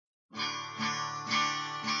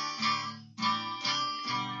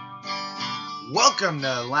Welcome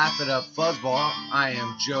to Laugh It Up Fuzzball. I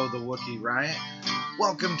am Joe the Wookiee Riot.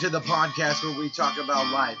 Welcome to the podcast where we talk about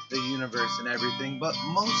life, the universe, and everything, but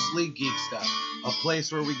mostly geek stuff. A place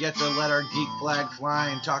where we get to let our geek flag fly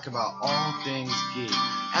and talk about all things geek.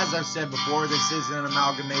 As I've said before, this isn't an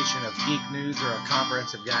amalgamation of geek news or a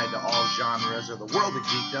comprehensive guide to all genres or the world of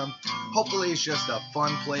geekdom. Hopefully it's just a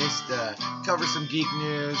fun place to cover some geek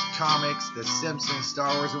news, comics, The Simpsons,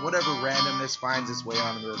 Star Wars, and whatever randomness finds its way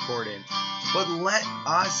onto the recording. But let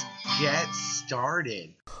us get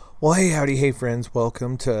started. Well, hey friends,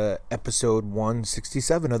 welcome to episode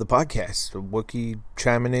 167 of the podcast. Wookiee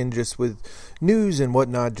chiming in just with news and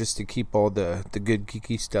whatnot, just to keep all the good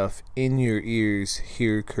geeky stuff in your ears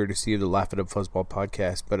here, courtesy of the Laugh It Up Fuzzball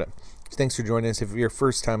podcast. But thanks for joining us. If you're a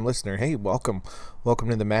first-time listener, hey, welcome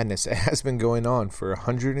to the madness. It has been going on for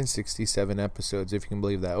 167 episodes, if you can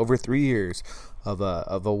believe that. Over 3 years of a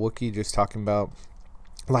Wookiee just talking about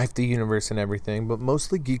life, the universe, and everything, but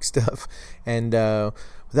mostly geek stuff. And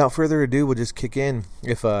without further ado, we'll just kick in.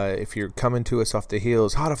 If you're coming to us off the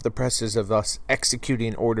heels, hot off the presses of us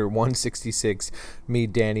executing Order 166, me,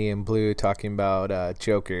 Danny, and Blue talking about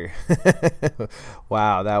Joker.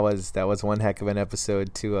 Wow, that was one heck of an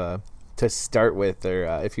episode to start with. Or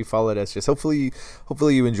if you followed us, just hopefully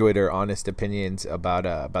you enjoyed our honest opinions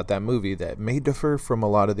about that movie that may differ from a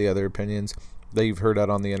lot of the other opinions that you've heard out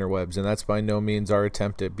on the interwebs, and that's by no means our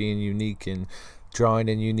attempt at being unique and drawing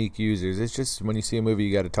in unique users. It's just when you see a movie,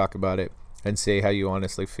 you got to talk about it and say how you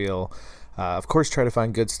honestly feel. Of course, try to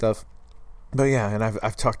find good stuff. But yeah, and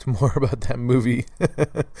I've talked more about that movie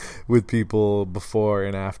with people before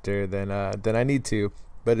and after than I need to.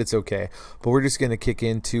 But it's okay. But we're just going to kick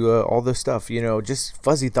into all the stuff, just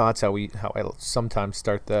fuzzy thoughts, how I sometimes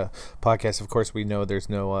start the podcast. Of course, we know there's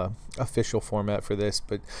no official format for this,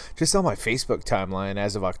 but just on my Facebook timeline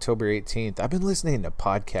as of October 18th, I've been listening to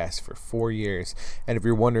podcasts for 4 years. And if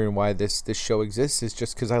you're wondering why this show exists, it's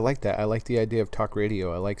just because I like that. I like the idea of talk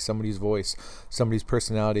radio. I like somebody's voice, somebody's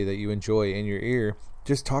personality that you enjoy in your ear,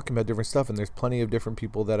 just talking about different stuff. And there's plenty of different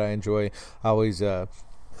people that I enjoy. I always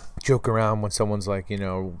joke around when someone's like,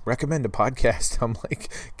 recommend a podcast. I'm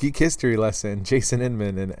like, Geek History Lesson, Jason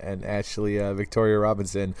Inman and Ashley Victoria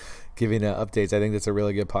Robinson giving updates. I think that's a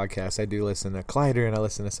really good podcast. I do listen to Collider and I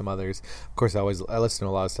listen to some others. Of course, I listen to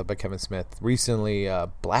a lot of stuff by Kevin Smith. Recently,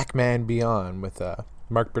 Black Man Beyond with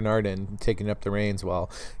Mark Bernardin taking up the reins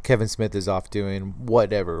while Kevin Smith is off doing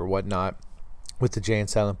whatnot with the Jay and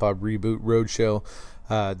Silent Bob Reboot Roadshow.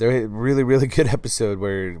 They're a really, really good episode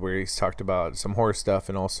where he's talked about some horror stuff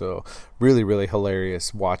and also really, really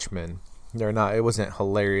hilarious Watchmen. It wasn't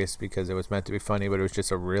hilarious because it was meant to be funny, but it was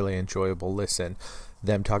just a really enjoyable listen.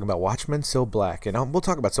 Them talking about Watchmen so black, and we'll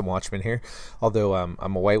talk about some Watchmen here. Although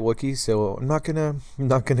I'm a white Wookiee, so I'm not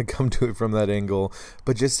gonna come to it from that angle.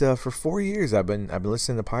 But just for 4 years, I've been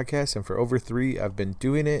listening to podcasts, and for over 3, I've been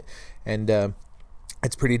doing it, and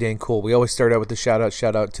it's pretty dang cool. We always start out with a shout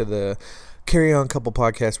out to the Carry On Couple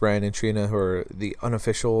Podcasts, Ryan and Trina, who are the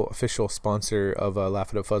official sponsor of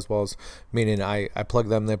Laugh It Up Fuzzballs, meaning I plug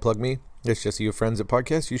them, they plug me. It's just you friends at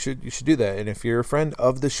podcasts, you should do that. And if you're a friend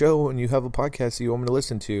of the show and you have a podcast that you want me to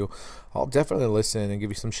listen to, I'll definitely listen and give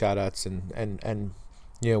you some shout outs and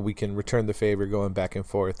we can return the favor going back and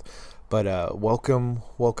forth. But welcome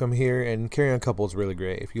here, and Carry On Couple is really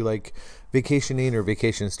great. If you like vacationing or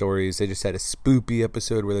vacation stories, they just had a spoopy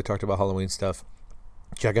episode where they talked about Halloween stuff.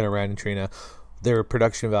 Check out Ryan and Trina. Their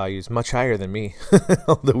production value is much higher than me,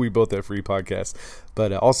 although we both have free podcasts.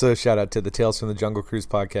 But also a shout out to the Tales from the Jungle Cruise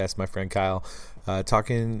podcast, my friend Kyle,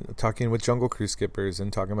 talking with Jungle Cruise skippers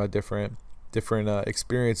and talking about different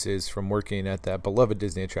experiences from working at that beloved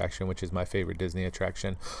Disney attraction, which is my favorite Disney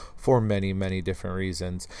attraction for many, many different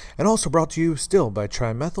reasons. And also brought to you still by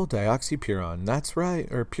trimethyldeoxypuron. That's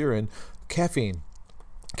right, or purin, caffeine.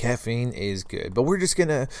 Caffeine is good, but we're just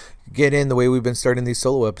gonna get in the way we've been starting these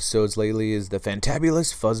solo episodes lately is the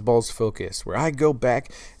Fantabulous Fuzzballs Focus, where I go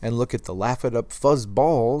back and look at the Laugh It Up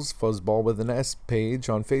Fuzzball with an S page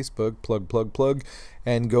on Facebook, plug,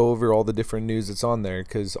 and go over all the different news that's on there,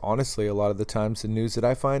 because honestly, a lot of the times the news that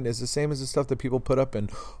I find is the same as the stuff that people put up, and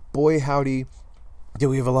boy howdy, do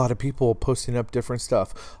we have a lot of people posting up different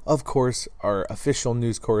stuff. Of course, our official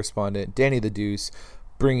news correspondent, Danny the Deuce,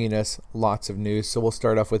 bringing us lots of news. So we'll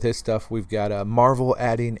start off with his stuff. We've got Marvel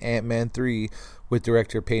adding Ant-Man 3 with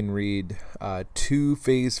director Peyton Reed to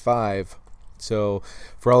Phase 5. So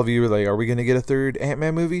for all of you, are we going to get a third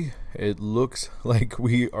Ant-Man movie? It looks like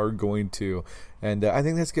we are going to. And I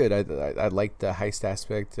think that's good. I like the heist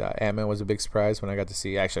aspect. Ant-Man was a big surprise when I got to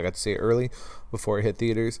see it early before it hit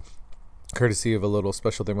theaters. courtesy of a little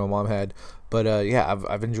special thing my mom had. But yeah,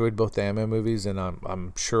 I've enjoyed both the Ant-Man movies, and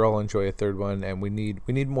I'm sure I'll enjoy a third one. And we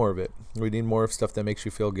need more of it. We need more of stuff that makes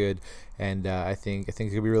you feel good. And I think it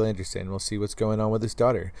could be really interesting. We'll see what's going on with his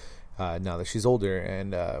daughter now that she's older,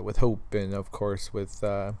 and with Hope, and of course with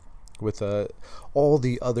all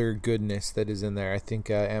the other goodness that is in there. I think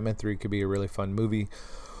Ant-Man 3 could be a really fun movie.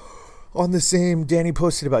 On the same, Danny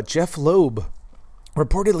posted about Jeff Loeb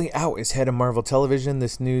reportedly out as head of Marvel Television.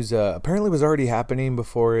 This news apparently was already happening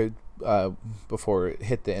before it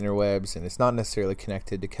hit the interwebs, and it's not necessarily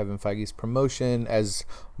connected to Kevin Feige's promotion as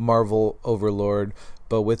Marvel Overlord.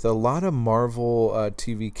 But with a lot of Marvel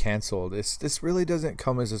TV canceled, this really doesn't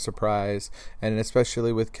come as a surprise, and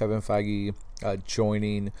especially with Kevin Feige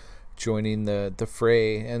joining the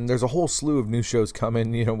fray. And there's a whole slew of new shows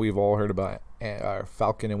coming. We've all heard about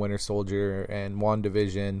Falcon and Winter Soldier and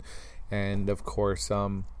WandaVision, and of course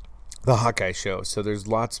the Hawkeye show. So there's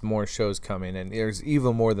lots more shows coming, and there's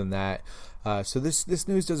even more than that. So this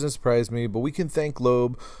news doesn't surprise me, but we can thank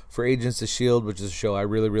Loeb for Agents of S.H.I.E.L.D., which is a show I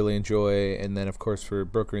really, really enjoy, and then, of course, for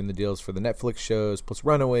brokering the deals for the Netflix shows, plus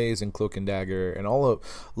Runaways and Cloak and Dagger, and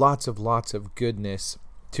lots of goodness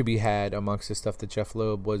to be had amongst the stuff that Jeff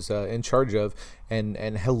Loeb was in charge of, and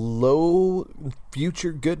hello,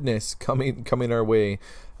 future goodness coming our way.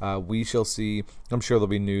 We shall see. I'm sure there'll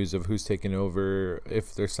be news of who's taking over,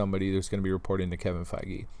 if there's somebody who's going to be reporting to Kevin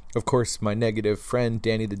Feige. Of course, my negative friend,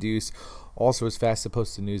 Danny the Deuce, also is fast to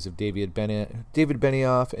post the news of David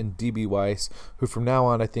Benioff and DB Weiss, who from now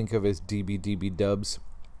on I think of as DB Dubs,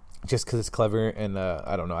 just because it's clever, and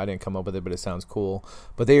I don't know, I didn't come up with it, but it sounds cool.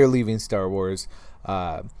 But they are leaving Star Wars.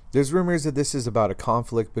 There's rumors that this is about a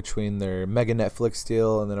conflict between their mega Netflix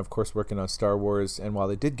deal and then, of course, working on Star Wars. And while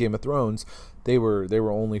they did Game of Thrones, they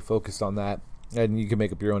were only focused on that. And you can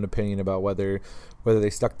make up your own opinion about whether they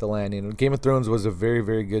stuck the landing. Game of Thrones was a very,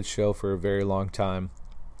 very good show for a very long time.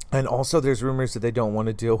 And also, there's rumors that they don't want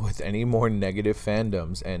to deal with any more negative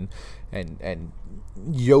fandoms. And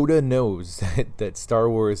Yoda knows that Star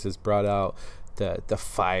Wars has brought out the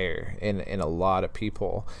fire in a lot of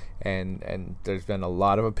people, and there's been a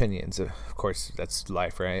lot of opinions. Of course, that's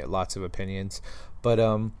life, right? Lots of opinions. But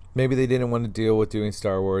maybe they didn't want to deal with doing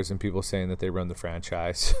Star Wars and people saying that they run the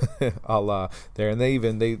franchise a la there. And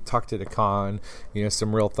they talked to Khan,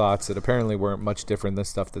 some real thoughts that apparently weren't much different than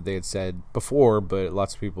stuff that they had said before, but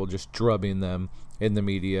lots of people just drubbing them in the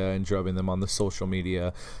media and drubbing them on the social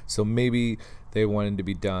media. So maybe they wanted to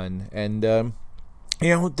be done. And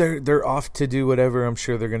they're off to do whatever. I'm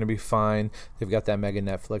sure they're going to be fine. They've got that mega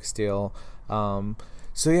Netflix deal.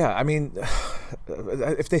 So yeah, I mean,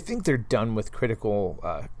 if they think they're done with critical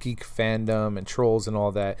geek fandom and trolls and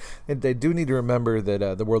all that, they do need to remember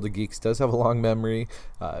that the world of geeks does have a long memory.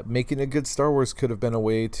 Making a good Star Wars could have been a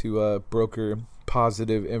way to broker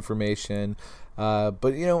positive information.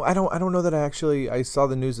 But I don't know that I saw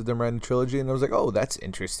the news of them writing a trilogy, and I was like, oh, that's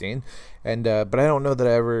interesting. And but I don't know that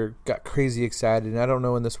I ever got crazy excited, and I don't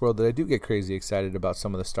know in this world that I do get crazy excited about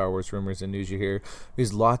some of the Star Wars rumors and news you hear,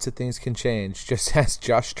 because lots of things can change. Just ask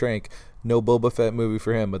Josh Trank. No Boba Fett movie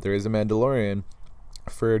for him, but there is a Mandalorian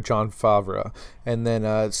for Jon Favreau. And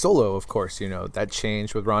then Solo, of course, that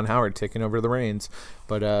changed with Ron Howard taking over the reins.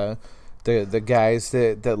 But the guys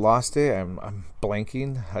that lost it, I'm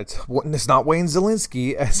blanking. It's not Wayne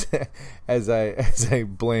Zielinski as I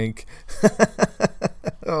blank.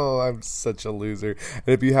 Oh, I'm such a loser.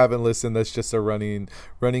 And if you haven't listened, that's just a running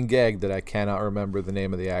gag that I cannot remember the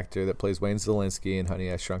name of the actor that plays Wayne Zielinski in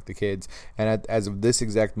Honey, I Shrunk the Kids. And as of this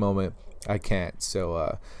exact moment, I can't.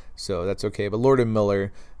 So that's okay. But Lord and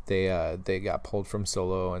Miller, they got pulled from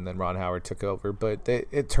Solo, and then Ron Howard took over. But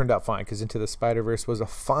it turned out fine, because Into the Spider-Verse was a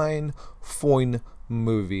fine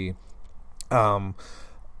movie.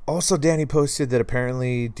 Also, Danny posted that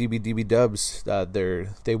apparently DB Dubs,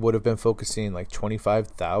 they would have been focusing like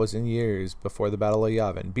 25,000 years before the Battle of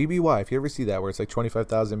Yavin. BBY, if you ever see that, where it's like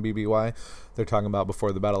 25,000 BBY, they're talking about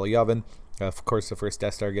before the Battle of Yavin. Of course, the first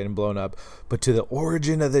Death Star getting blown up, but to the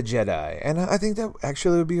origin of the Jedi. And I think that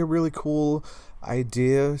actually would be a really cool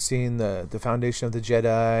idea, seeing the foundation of the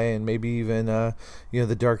Jedi, and maybe even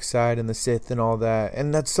the dark side and the Sith and all that.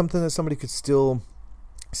 And that's something that somebody could still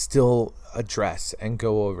address and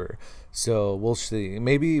go over. So we'll see.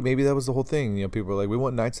 Maybe that was the whole thing. People were like, we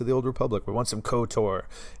want Knights of the Old Republic, we want some KOTOR,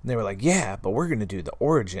 and they were like, yeah, but we're gonna do the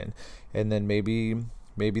origin. And then maybe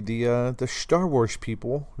the Star Wars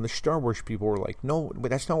people were like, no,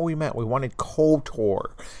 but that's not what we meant. We wanted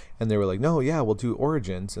KOTOR. And they were like, no, yeah, we'll do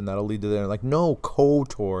Origins, and that'll lead to there. Like, no,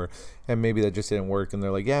 KOTOR. And maybe that just didn't work. And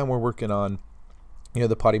they're like, yeah, and we're working on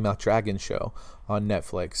the Potty Mouth Dragon show on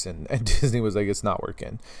Netflix, and Disney was like, it's not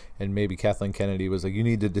working. And maybe Kathleen Kennedy was like, you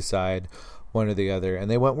need to decide one or the other.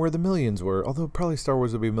 And they went where the millions were, although probably Star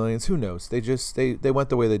Wars would be millions. Who knows? They went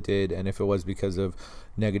the way they did. And if it was because of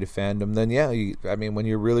negative fandom, then yeah, when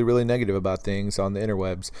you're really, really negative about things on the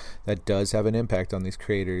interwebs, that does have an impact on these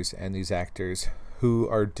creators and these actors who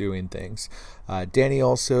are doing things. Danny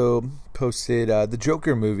also posted the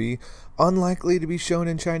Joker movie, unlikely to be shown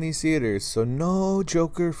in Chinese theaters, so no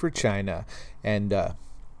Joker for China. And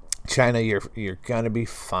China, you're gonna be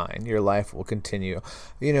fine. Your life will continue.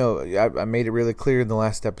 I made it really clear in the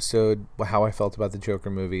last episode how I felt about the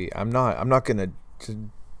Joker movie. I'm not gonna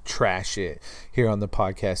trash it here on the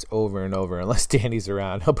podcast over and over unless Danny's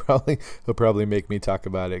around. He'll probably make me talk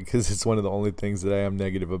about it because it's one of the only things that I am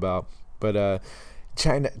negative about. But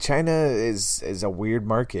China is a weird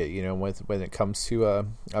market, when it comes to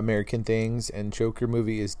American things, and Joker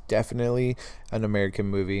movie is definitely an American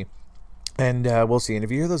movie. And we'll see. And if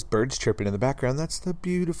you hear those birds chirping in the background, that's the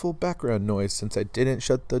beautiful background noise since I didn't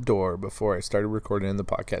shut the door before I started recording in the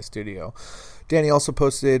podcast studio. Danny also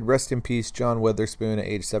posted, rest in peace, John Witherspoon at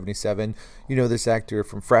age 77. You know this actor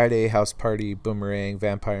from Friday, House Party, Boomerang,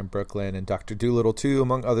 Vampire in Brooklyn, and Dr. Dolittle 2,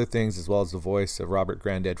 among other things, as well as the voice of Robert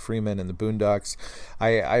Granddad Freeman in the Boondocks.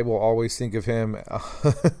 I will always think of him,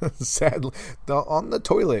 sadly, on the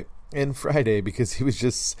toilet in Friday because he was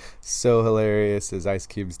just so hilarious as Ice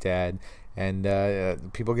Cube's dad. And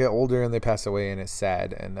people get older and they pass away, and it's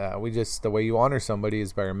sad. And the way you honor somebody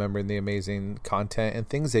is by remembering the amazing content and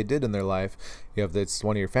things they did in their life. If it's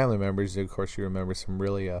one of your family members, of course you remember some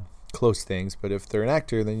really close things. But if they're an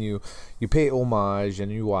actor, then you pay homage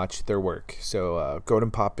and you watch their work. So go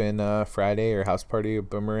and pop in Friday or House Party or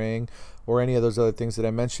Boomerang or any of those other things that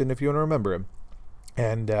I mentioned if you want to remember him.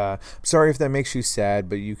 And sorry if that makes you sad,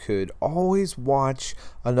 but you could always watch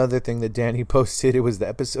another thing that Danny posted. It was the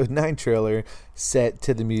episode 9 trailer set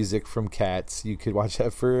to the music from Cats. You could watch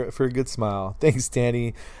that for a good smile. Thanks,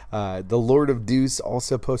 Danny. The Lord of Deuce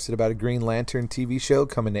also posted about a Green Lantern TV show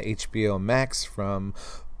coming to HBO Max from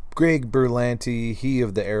Greg Berlanti, he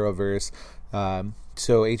of the Arrowverse.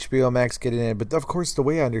 So HBO Max getting in, but of course the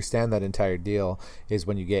way I understand that entire deal is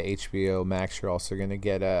when you get HBO Max, you're also going to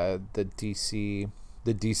get the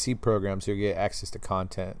DC programs. So you get access to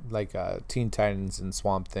content like Teen Titans and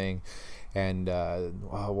Swamp Thing, and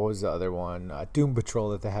what was the other one? Doom Patrol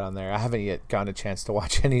that they had on there. I haven't yet gotten a chance to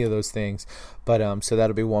watch any of those things, but so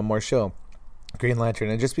that'll be one more show. Green Lantern,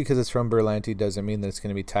 and just because it's from Berlanti doesn't mean that it's going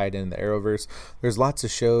to be tied in the Arrowverse. There's lots of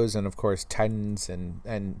shows, and of course Titans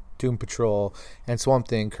and Doom Patrol and Swamp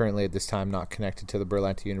Thing currently at this time not connected to the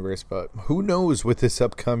Berlanti universe, but who knows with this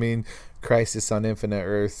upcoming Crisis on Infinite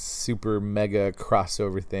Earth super mega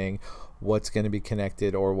crossover thing, what's going to be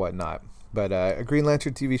connected or whatnot. But a Green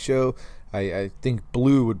Lantern TV show, I think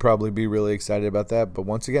Blue would probably be really excited about that. But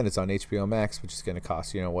once again, it's on HBO Max, which is going to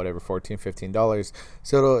cost, whatever, $14, $15.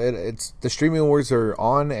 So it's the streaming wars are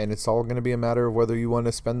on, and it's all going to be a matter of whether you want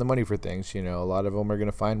to spend the money for things. A lot of them are going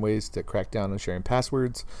to find ways to crack down on sharing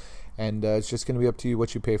passwords, and it's just going to be up to you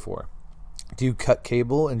what you pay for. Do you cut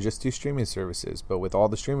cable and just do streaming services? But with all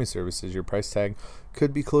the streaming services, your price tag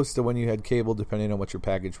could be close to when you had cable, depending on what your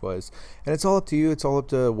package was. And it's all up to you. It's all up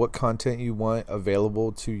to what content you want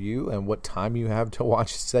available to you and what time you have to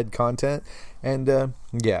watch said content. And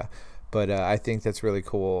yeah, but I think that's really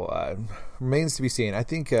cool. Remains to be seen. I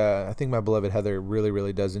think my beloved Heather really,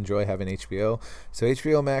 really does enjoy having HBO. So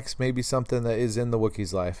HBO Max may be something that is in the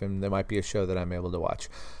Wookiee's life, and there might be a show that I'm able to watch.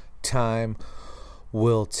 Time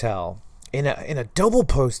will tell. In a double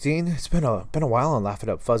posting, it's been a while on Laugh It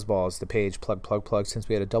Up Fuzzball is the page, plug, since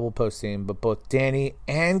we had a double posting, but both Danny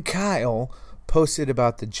and Kyle posted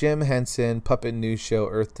about the Jim Henson puppet news show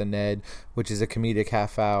Earth to Ned, which is a comedic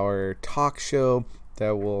half-hour talk show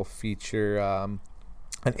that will feature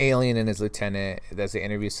an alien and his lieutenant as they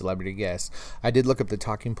interview celebrity guests. I did look up the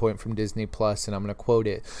talking point from Disney Plus, and I'm going to quote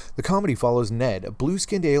it. The comedy follows Ned, a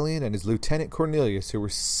blue-skinned alien, and his lieutenant Cornelius, who were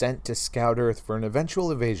sent to scout Earth for an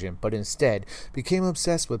eventual invasion, but instead became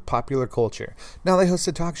obsessed with popular culture. Now they host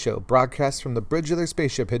a talk show, broadcast from the bridge of their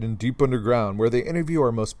spaceship hidden deep underground, where they interview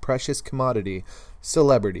our most precious commodity,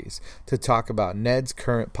 celebrities, to talk about Ned's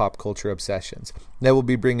current pop culture obsessions. Ned will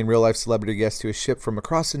be bringing real-life celebrity guests to a ship from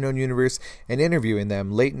across the known universe and interviewing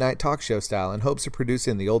them late-night talk show style in hopes of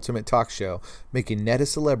producing the ultimate talk show, making Ned a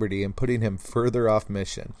celebrity and putting him further off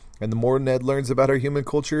mission. And the more Ned learns about our human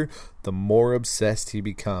culture, the more obsessed he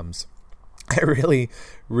becomes. I really,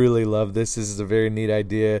 really love this. This is a very neat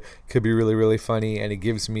idea. Could be really, really funny, and it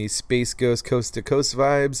gives me Space Ghost Coast to Coast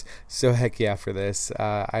vibes. So heck yeah for this.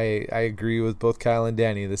 I agree with both Kyle and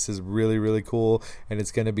Danny. This is really, really cool, and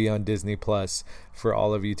it's going to be on Disney Plus for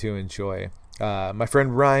all of you to enjoy. My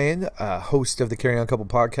friend Ryan, host of the Carry On Couple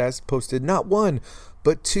podcast, posted not one,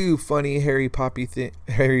 but two funny Harry Poppy. Who's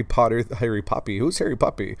Harry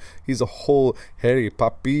Poppy? He's a whole Harry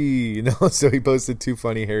Poppy, So he posted two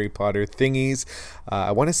funny Harry Potter thingies.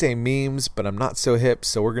 I want to say memes, but I'm not so hip,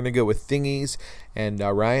 so we're gonna go with thingies. And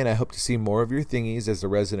Ryan, I hope to see more of your thingies as the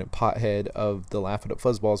resident pothead of the Laugh It Up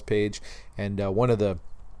Fuzzballs page, and one of the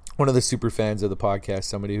super fans of the podcast,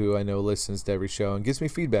 somebody who I know listens to every show and gives me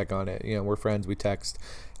feedback on it. We're friends, we text.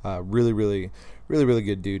 Really, really, really, really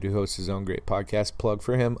good dude who hosts his own great podcast. Plug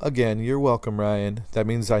for him. Again, you're welcome, Ryan. That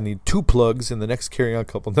means I need 2 plugs in the next Carry On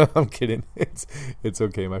Couple. No, I'm kidding. It's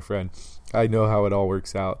okay, my friend. I know how it all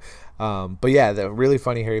works out. But yeah, the really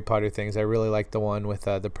funny Harry Potter things. I really like the one with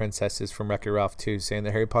the princesses from Wreck-It Ralph 2 saying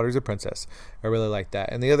that Harry Potter's a princess. I really like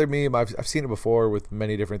that. And the other meme, I've seen it before with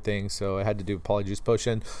many different things, so I had to do Polyjuice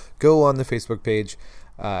Potion. Go on the Facebook page.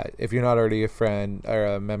 If you're not already a friend or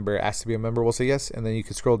a member, ask to be a member, we'll say yes, and then you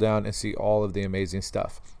can scroll down and see all of the amazing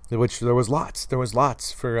stuff, which there was lots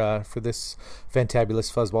for this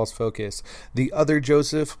fantabulous Fuzzballs focus. The other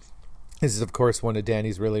Joseph, this is, of course, one of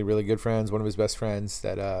Danny's really, really good friends, one of his best friends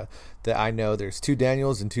that I know. There's 2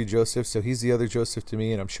 Daniels and 2 Josephs, so he's the other Joseph to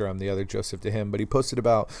me, and I'm sure I'm the other Joseph to him. But he posted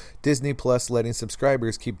about Disney Plus letting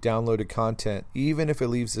subscribers keep downloaded content, even if it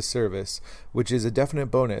leaves the service, which is a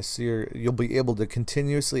definite bonus. You'll be able to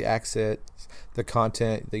continuously access the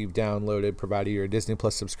content that you've downloaded, provided you're a Disney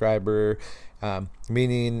Plus subscriber,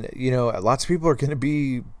 meaning, lots of people are going to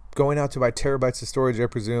be going out to buy terabytes of storage, I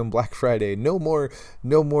presume, Black Friday. No more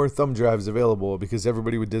thumb drives available because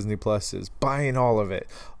everybody with Disney Plus is buying all of it,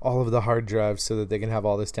 all of the hard drives, so that they can have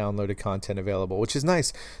all this downloaded content available, which is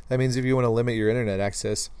nice. That means if you want to limit your internet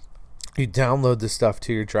access, you download the stuff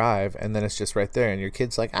to your drive, and then it's just right there. And your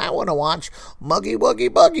kid's like, I want to watch Muggy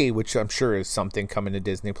Wuggy Buggy, which I'm sure is something coming to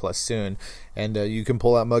Disney Plus soon. And you can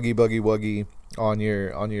pull out Muggy Buggy Wuggy on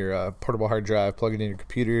your portable hard drive, plug it in your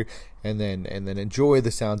computer, and then enjoy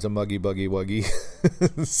the sounds of Muggy Buggy Wuggy.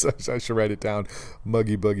 So I should write it down,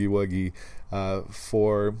 Muggy Buggy Wuggy,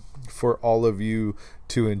 for all of you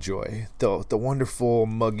to enjoy the wonderful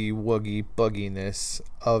Muggy Wuggy Bugginess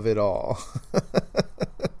of it all.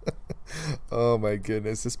 Oh my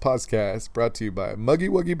goodness, this podcast brought to you by Muggy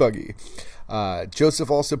Wuggy Buggy. Joseph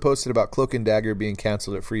also posted about Cloak and Dagger being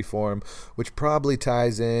canceled at Freeform, which probably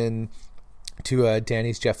ties in to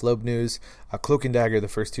Danny's Jeff Loeb news. Cloak and Dagger, the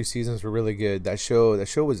first 2 seasons were really good. That show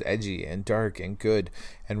was edgy and dark and good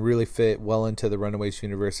and really fit well into the Runaways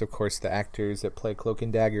universe. Of course, the actors that play Cloak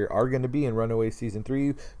and Dagger are going to be in Runaways Season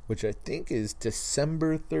 3, which I think is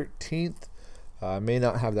December 13th. I may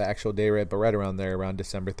not have the actual day right, but right around there, around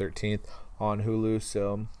December 13th on Hulu.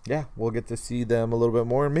 So yeah, we'll get to see them a little bit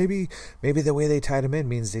more. And maybe the way they tied them in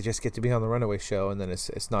means they just get to be on the Runaway show, and then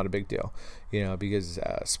it's not a big deal, because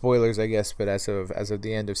spoilers, I guess. But as of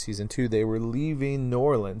the end of season 2, they were leaving New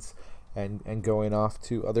Orleans and going off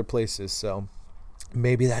to other places. So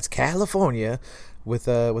maybe that's California with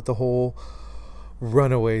the whole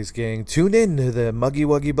Runaways gang. Tune in to the Muggy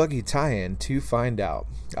Wuggy Buggy tie-in to find out.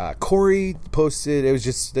 Corey posted,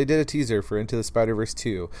 they did a teaser for Into the Spider-Verse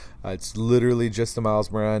 2. It's literally just the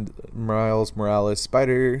Miles Morales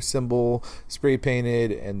spider symbol spray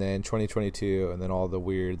painted, and then 2022, and then all the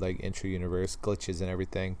weird intra-universe glitches and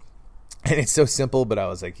everything. And it's so simple, but I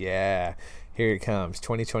was like, yeah, here it comes,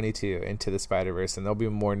 2022, Into the Spider-Verse, and there'll be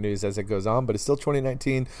more news as it goes on, but it's still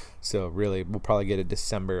 2019, so really, we'll probably get it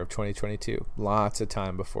December of 2022. Lots of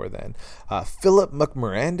time before then. Philip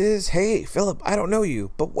McMirandez, hey, Philip, I don't know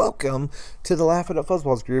you, but welcome to the Laugh It Up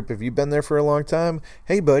Fuzzballs group. If you've been there for a long time,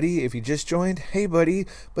 hey, buddy. If you just joined, hey, buddy,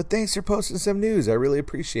 but thanks for posting some news. I really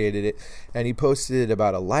appreciated it, and he posted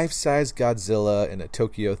about a life-size Godzilla in a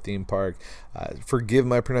Tokyo theme park. Forgive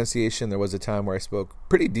my pronunciation. There was a time where I spoke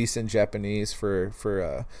pretty decent Japanese for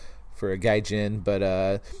a gaijin, but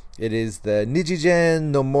it is the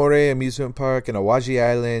Nijigen Nomore Amusement Park in Awaji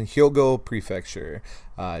Island, Hyogo Prefecture.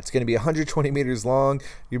 It's going to be 120 meters long.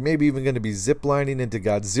 You're maybe even going to be ziplining into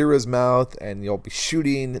Godzilla's mouth, and you'll be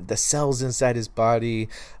shooting the cells inside his body.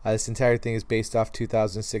 This entire thing is based off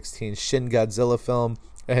 2016 Shin Godzilla film,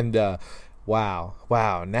 and Wow.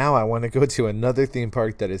 Now I want to go to another theme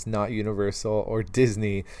park that is not Universal or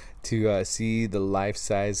Disney to see the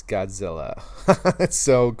life-size Godzilla. It's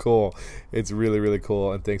so cool. It's really, really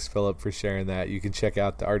cool. And thanks, Philip, for sharing that. You can check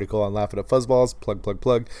out the article on Laugh It Up Fuzzballs.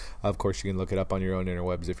 Plug. Of course, you can look it up on your own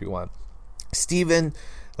interwebs if you want. Steven,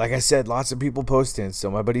 like I said, lots of people posting. So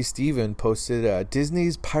my buddy Steven posted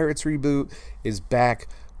Disney's Pirates reboot is back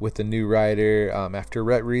with a new writer. After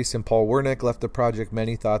Rhett Reese and Paul Wernick left the project,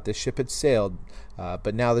 many thought the ship had sailed.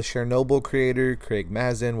 But now the Chernobyl creator, Craig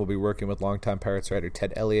Mazin, will be working with longtime Pirates writer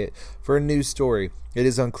Ted Elliott for a new story. It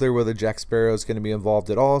is unclear whether Jack Sparrow is going to be involved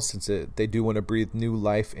at all, since they do want to breathe new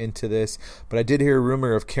life into this. But I did hear a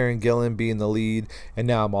rumor of Karen Gillan being the lead, and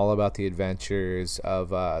now I'm all about the adventures of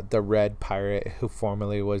the Red Pirate, who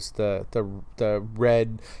formerly was the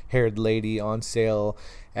red-haired lady on sale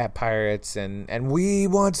at Pirates, and we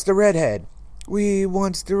wants the redhead. We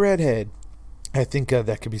wants the redhead. I think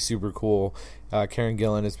that could be super cool. Karen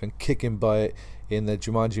Gillan has been kicking butt in the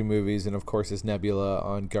Jumanji movies, and of course is Nebula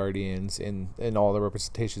on Guardians, in all the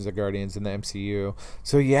representations of Guardians in the MCU.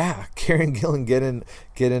 So yeah, Karen Gillan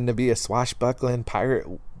getting to be a swashbuckling pirate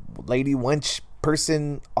lady wench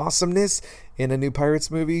person awesomeness in a new Pirates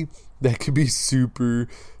movie. That could be super,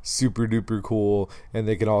 super duper cool. And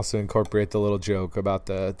they can also incorporate the little joke about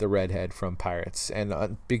the redhead from Pirates.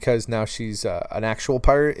 And because now she's an actual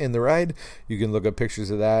pirate in the ride, you can look up pictures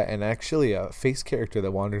of that. And actually a face character that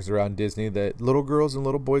wanders around Disney that little girls and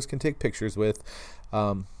little boys can take pictures with.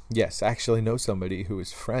 Yes, I actually know somebody who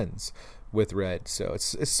is friends with Red. So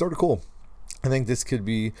it's sort of cool. I think this could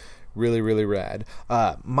be really, really rad.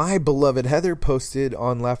 My beloved Heather posted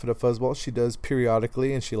on Laugh at a Fuzzball. She does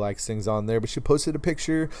periodically, and she likes things on there. But she posted a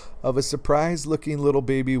picture of a surprise-looking little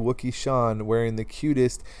baby Wookiee Sean wearing the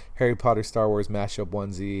cutest Harry Potter Star Wars mashup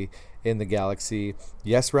onesie in the galaxy.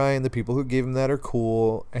 Yes, Ryan, the people who gave him that are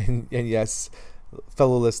cool. And yes,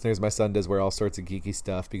 fellow listeners, my son does wear all sorts of geeky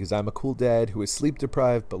stuff because I'm a cool dad who is sleep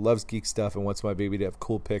deprived but loves geek stuff and wants my baby to have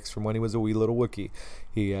cool pics from when he was a wee little Wookiee.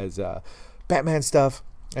 He has Batman stuff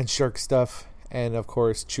and shark stuff, and of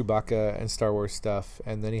course Chewbacca and Star Wars stuff,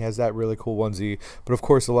 and then he has that really cool onesie. But of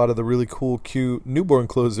course a lot of the really cool, cute newborn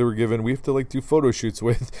clothes that were given, we have to do photo shoots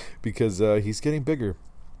with because he's getting bigger.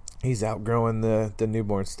 He's outgrowing the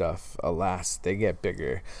newborn stuff. Alas, they get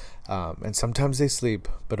bigger. And sometimes they sleep,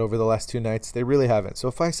 but over the last 2 nights, they really haven't. So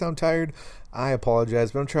if I sound tired, I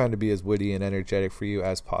apologize, but I'm trying to be as witty and energetic for you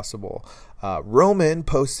as possible. Roman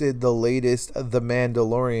posted the latest The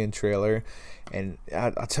Mandalorian trailer, and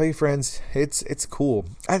I'll tell you, friends, it's cool.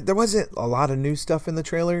 There wasn't a lot of new stuff in the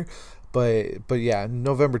trailer, but yeah,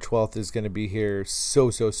 November 12th is going to be here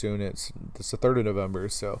so soon. It's the 3rd of November,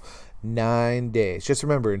 so 9 days. Just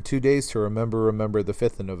remember, in 2 days to remember the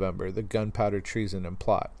 5th of November, the gunpowder treason and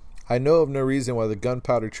plot. I know of no reason why the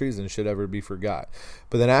gunpowder treason should ever be forgot.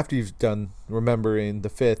 But then after you've done remembering the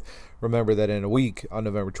 5th, remember that in a week, on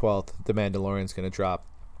November 12th, The Mandalorian's going to drop.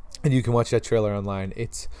 And you can watch that trailer online.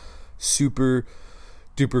 It's super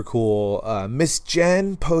duper cool. Miss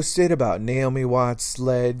Jen posted about Naomi Watts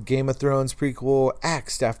led Game of Thrones prequel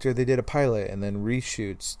axed after they did a pilot and then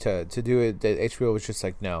reshoots to do it. That HBO was just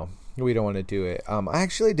like, no, we don't want to do it. I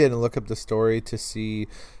actually didn't look up the story to see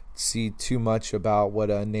too much about what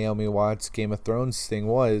Naomi Watts Game of Thrones thing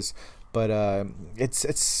was, but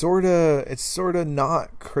it's sort of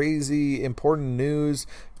not crazy important news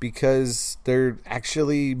because they're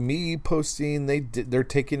actually me posting they're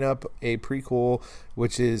taking up a prequel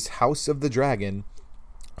which is House of the Dragon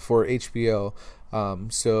for HBO.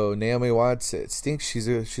 So Naomi Watts, it stinks. She's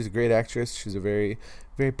a great actress. She's a very,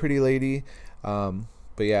 very pretty lady.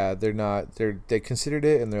 But yeah, they considered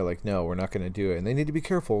it and they're like, no, we're not going to do it. And they need to be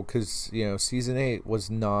careful because, season 8 was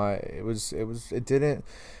not,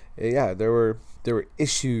 there were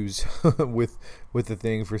issues with the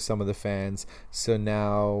thing for some of the fans. So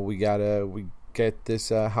now we get this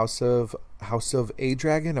House of a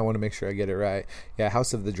Dragon. I want to make sure I get it right. Yeah,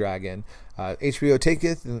 House of the Dragon. HBO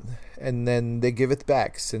taketh and then they give it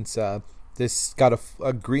back since this got a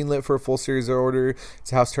greenlit for a full series order.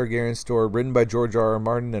 It's a House Targaryen story written by George R.R.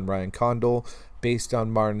 Martin and Ryan Condal, based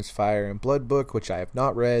on Martin's Fire and Blood book, which I have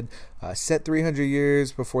not read. Set 300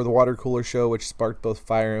 years before the water cooler show, which sparked both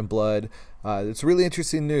Fire and Blood. It's really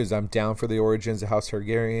interesting news. I'm down for the origins of House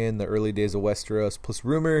Targaryen, the early days of Westeros. Plus,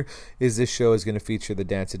 rumor is this show is going to feature the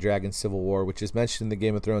Dance of Dragons Civil War, which is mentioned in the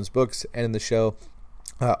Game of Thrones books and in the show.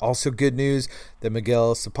 Also good news that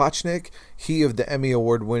Miguel Sapochnik, he of the Emmy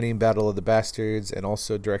Award-winning Battle of the Bastards and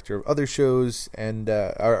also director of other shows and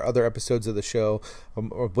other episodes of the show,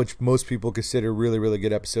 which most people consider really, really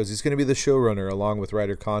good episodes. He's going to be the showrunner along with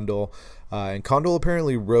writer Condal. And Condal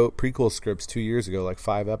apparently wrote prequel scripts 2 years ago, like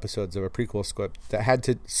 5 episodes of a prequel script that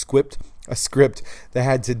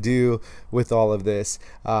had to do with all of this.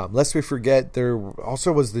 Lest we forget, there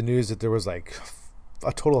also was the news that there was like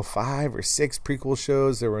a total of 5 or 6 prequel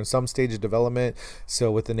shows that were in some stage of development.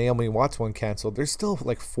 So with the Naomi Watts one canceled, there's still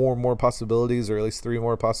like 4 more possibilities, or at least 3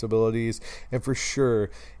 more possibilities. And for sure,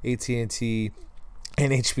 AT&T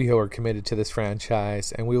and HBO are committed to this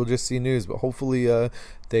franchise, and we will just see news. But hopefully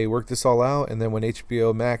they work this all out, and then when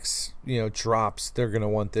HBO Max drops, they're going to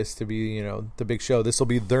want this to be the big show. This will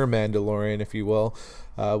be their Mandalorian, if you will,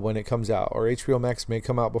 when it comes out. Or HBO Max may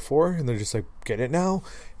come out before, and they're just like, get it now,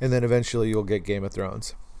 and then eventually you'll get Game of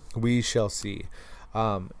Thrones. We shall see.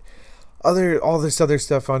 All this other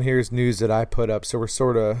stuff on here is news that I put up, so we're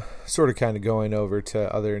sort of kind of going over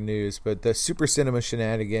to other news. But the super cinema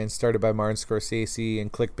shenanigans started by Martin Scorsese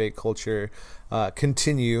and clickbait culture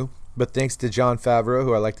continue. But thanks to Jon Favreau,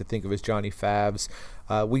 who I like to think of as Johnny Favs,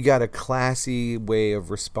 we got a classy way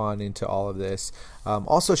of responding to all of this.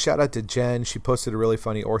 Also, shout out to Jen. She posted a really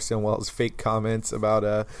funny Orson Welles fake comments about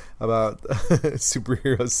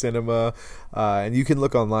superhero cinema, and you can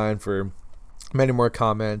look online for many more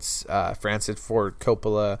comments. Francis Ford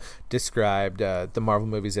Coppola described the Marvel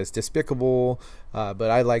movies as despicable, but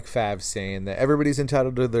I like Fav saying that everybody's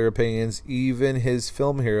entitled to their opinions, even his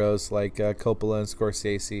film heroes like Coppola and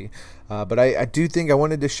Scorsese. But I do think I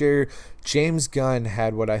wanted to share, James Gunn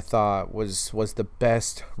had what I thought was the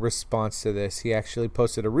best response to this. He actually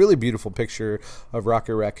posted a really beautiful picture of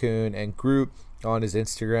Rocket Raccoon and Groot on his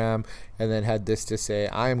Instagram, and then had this to say.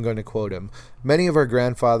 I am going to quote him. Many of our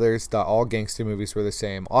grandfathers thought all gangster movies were the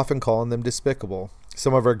same, often calling them despicable.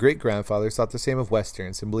 Some of our great-grandfathers thought the same of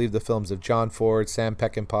Westerns and believed the films of John Ford, Sam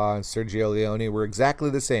Peckinpah, and Sergio Leone were exactly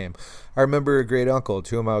the same. I remember a great uncle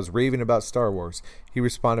to whom I was raving about Star Wars. He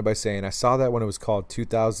responded by saying, I saw that when it was called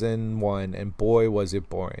 2001, and boy was it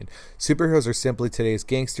boring. Superheroes are simply today's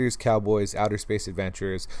gangsters, cowboys, outer space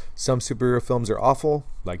adventurers. Some superhero films are awful,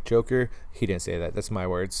 like Joker. He didn't say that. That's my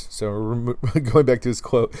words. So going back to his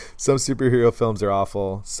quote, some superhero films are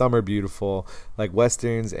awful. Some are beautiful, like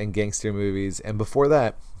Westerns and gangster movies. And before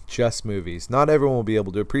that, just movies. Not everyone will be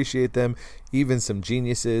able to appreciate them, even some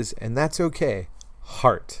geniuses, and that's okay.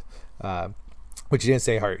 Heart. Which he didn't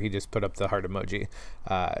say heart, he just put up the heart emoji.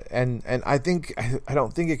 And I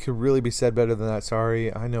don't think it could really be said better than that.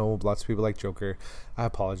 Sorry, I know lots of people like Joker. I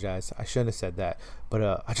apologize. I shouldn't have said that.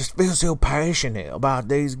 But I just feel so passionate about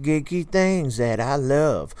these geeky things that I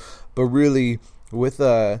love. But really, with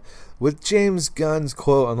James Gunn's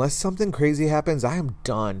quote, unless something crazy happens, I am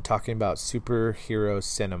done talking about superhero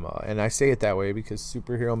cinema. And I say it that way because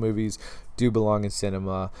superhero movies do belong in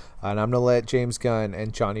cinema. And I'm going to let James Gunn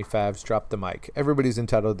and Johnny Favs drop the mic. Everybody's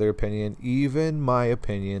entitled to their opinion, even my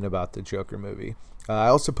opinion about the Joker movie. I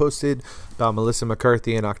also posted about Melissa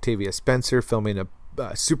McCarthy and Octavia Spencer filming a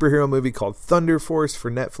superhero movie called Thunder Force for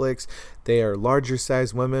Netflix. They are larger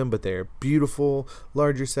sized women, but they are beautiful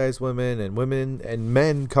larger sized women and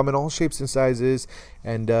men come in all shapes and sizes.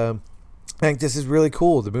 And I think this is really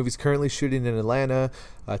cool. The movie's currently shooting in Atlanta.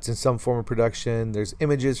 It's in some form of production. There's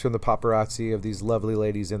images from the paparazzi of these lovely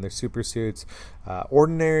ladies in their super suits.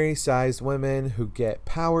 Ordinary sized women who get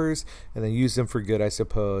powers and then use them for good, I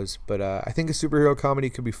suppose. But I think a superhero comedy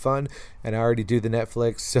could be fun, and I already do the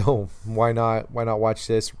Netflix, so why not watch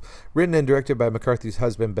this? Written and directed by McCarthy's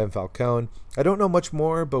husband, Ben Falcone. I don't know much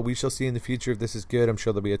more, but we shall see in the future if this is good. I'm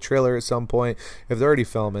sure there'll be a trailer at some point. If they're already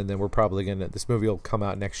filming, then we're probably this movie will come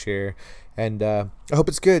out next year. And I hope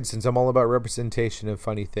it's good, since I'm all about representation and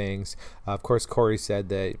funny things. Of course, Corey said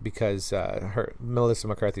that because Melissa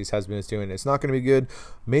McCarthy's husband is doing it, it's not going to be good.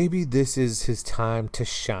 Maybe this is his time to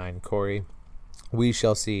shine, Corey. We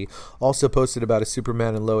shall see. Also posted about a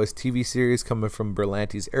Superman and Lois TV series coming from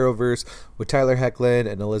Berlanti's Arrowverse with Tyler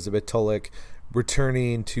Hoechlin and Elizabeth Tulloch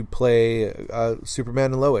returning to play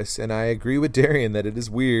Superman and Lois. And I agree with Darian that it is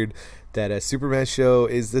weird that a Superman show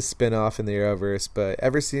is the spin-off in the Arrowverse, but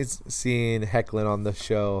ever since seeing Hoechlin on the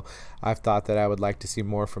show, I've thought that I would like to see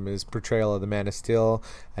more from his portrayal of the Man of Steel.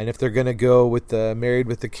 And if they're going to go with the Married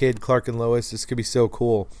with the Kid, Clark and Lois, this could be so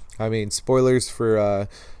cool. I mean, spoilers for a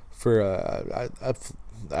big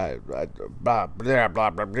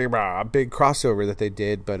crossover that they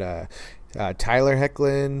did, but Tyler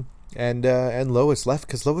Hoechlin and Lois left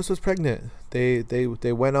because Lois was pregnant. They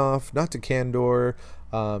went off, not to Kandor,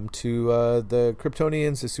 to the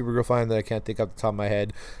Kryptonians, the Supergirl find that I can't think off the top of my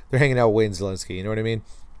head. They're hanging out with Wayne Zelensky, you know what I mean?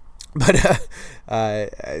 But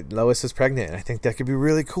Lois is pregnant, and I think that could be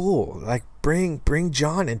really cool. Like, bring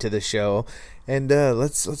John into the show, and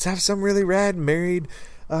let's have some really rad married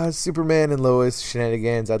Superman and Lois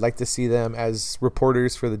shenanigans. I'd like to see them as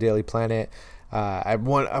reporters for the Daily Planet. I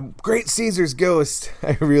want a Great Caesar's Ghost.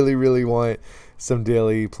 I really, really want some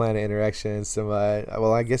Daily Planet interaction. Some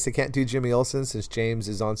well, I guess they can't do Jimmy Olsen since James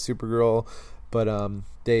is on Supergirl, but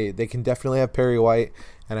they can definitely have Perry White,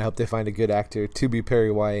 and I hope they find a good actor to be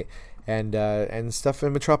Perry White, and stuff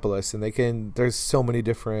in Metropolis. And there's so many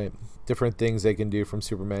different things they can do from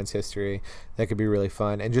Superman's history that could be really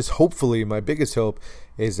fun. And just hopefully, my biggest hope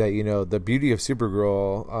is that, the beauty of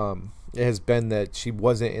Supergirl has been that she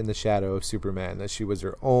wasn't in the shadow of Superman, that she was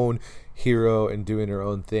her own hero and doing her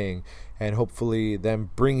own thing. And hopefully them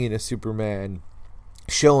bringing a Superman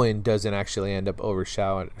showing doesn't actually end up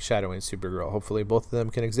overshadowing Supergirl. Hopefully both of them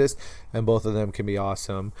can exist and both of them can be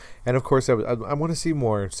awesome. And of course I want to see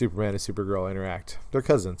more Superman and Supergirl interact. They're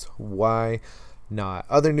cousins. Why not?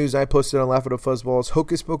 Other news I posted on Laugh at a Fuzzballs: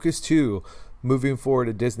 Hocus Pocus 2 moving forward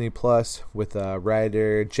to Disney Plus with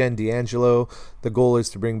writer Jen D'Angelo. The goal is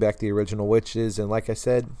to bring back the original witches, and like I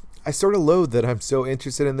said, I sort of loathe that I'm so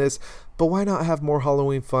interested in this, but why not have more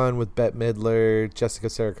Halloween fun with Bette Midler,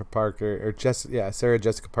 Sarah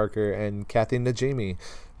Jessica Parker, and Kathy Najimy?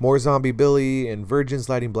 More Zombie Billy and virgins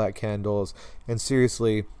lighting black candles, and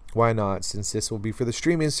seriously, why not, since this will be for the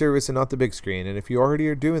streaming service and not the big screen? And if you already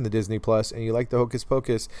are doing the Disney Plus and you like the Hocus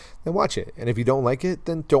Pocus, then watch it. And if you don't like it,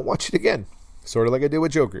 then don't watch it again. Sort of like I did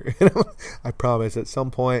with Joker. I promise at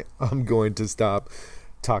some point I'm going to stop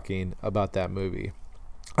talking about that movie.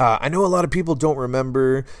 I know a lot of people don't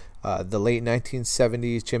remember the late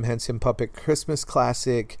 1970s Jim Henson puppet Christmas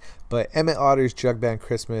classic, but Emmett Otter's Jug Band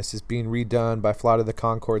Christmas is being redone by Flight of the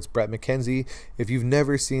Conchords' Brett McKenzie. If you've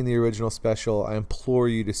never seen the original special, I implore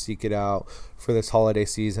you to seek it out for this holiday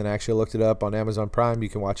season. I actually looked it up on Amazon Prime. You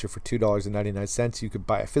can watch it for $2.99. You could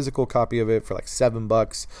buy a physical copy of it for like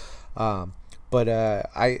 $7. But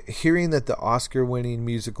hearing that the Oscar-winning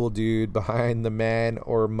musical dude behind the Man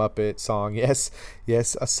or Muppet song, yes,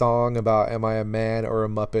 a song about Am I a Man or a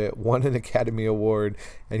Muppet, won an Academy Award,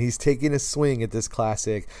 and he's taking a swing at this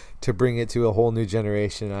classic to bring it to a whole new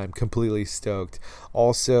generation. I'm completely stoked.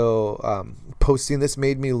 Also, posting this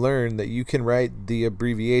made me learn that you can write the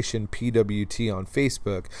abbreviation PWT on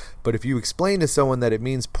Facebook, but if you explain to someone that it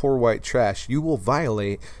means poor white trash, you will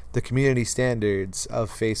violate the community standards of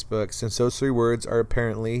Facebook, since those three words are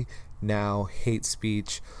apparently now hate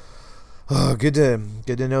speech. Oh, good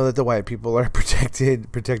to know that the white people are protected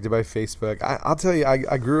by Facebook. I'll tell you,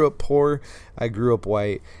 I grew up poor, I grew up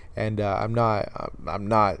white, and I'm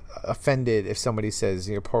not offended if somebody says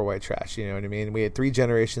you're poor white trash. You know what I mean? We had 3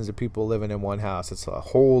 generations of people living in one house. It's a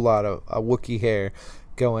whole lot of Wookiee hair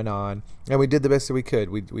going on, and we did the best that we could.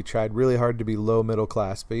 We tried really hard to be low middle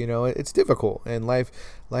class, but it's difficult, and life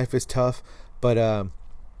is tough. But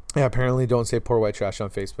yeah, apparently don't say poor white trash on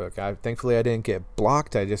Facebook. Thankfully I didn't get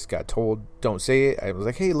blocked. I just got told don't say it. I was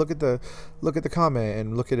like, hey, look at the comment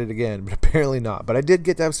and look at it again, but apparently not. But I did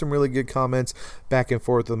get to have some really good comments back and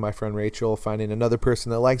forth with my friend Rachel, finding another person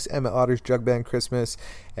that likes Emmett Otter's Jug Band Christmas.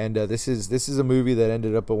 And this is a movie that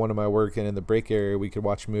ended up at one of my work, and in the break area we could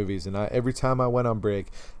watch movies. And every time I went on break,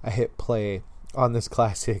 I hit play on this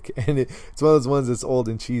classic, and it's one of those ones that's old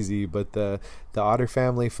and cheesy, but the Otter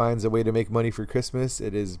family finds a way to make money for Christmas.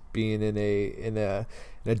 It is being in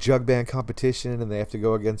a jug band competition, and they have to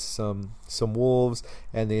go against some wolves,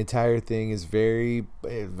 and the entire thing is very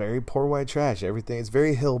poor white trash. Everything is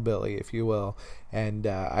very hillbilly, if you will. And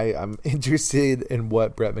I'm interested in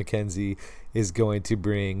what Brett McKenzie is going to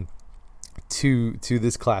bring to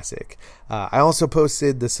this classic. I also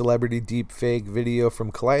posted the celebrity deepfake video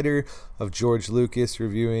from Collider of George Lucas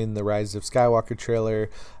reviewing the Rise of Skywalker trailer.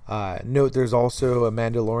 Note there's also a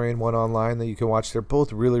Mandalorian one online that you can watch. They're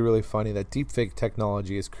both really, really funny. That deepfake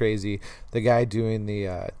technology is crazy. The guy doing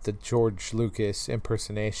the George Lucas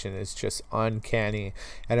impersonation is just uncanny,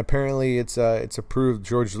 and apparently it's approved.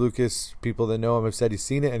 George Lucas, people that know him have said he's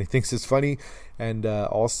seen it and he thinks it's funny, and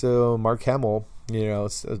also Mark Hamill,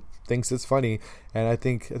 thinks it's funny, and I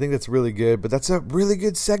think that's really good. But that's a really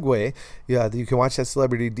good segue. Yeah, you can watch that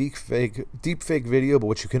celebrity deepfake video, but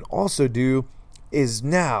what you can also do is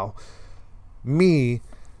now me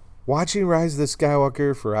watching Rise of the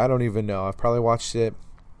Skywalker for, I don't even know, I've probably watched it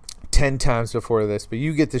 10 times before this, but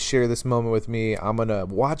you get to share this moment with me. I'm going to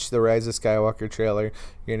watch the Rise of Skywalker trailer.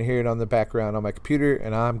 You're going to hear it on the background on my computer,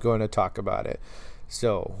 and I'm going to talk about it.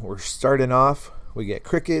 So we're starting off. We get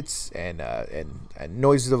crickets and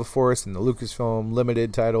noises of a forest in the Lucasfilm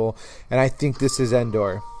limited title, and I think this is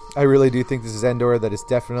Endor. I really do think this is Endor. That is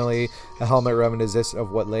definitely a helmet reminiscent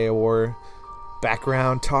of what Leia wore.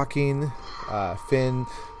 Background talking, Finn,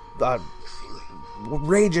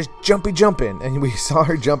 Rey just jumping, and we saw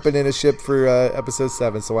her jumping in a ship for episode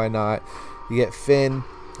 7, so why not? You get Finn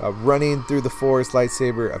running through the forest,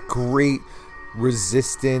 lightsaber, a great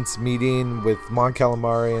resistance meeting with Mon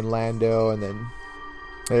Calamari and Lando, and then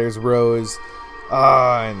there's Rose.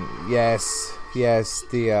 And yes, Yes,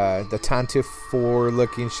 the Tantive 4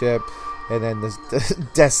 looking ship, and then the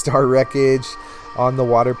Death Star wreckage on the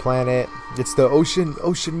water planet. It's the ocean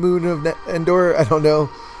moon of Endor. I don't know.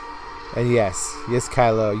 And yes,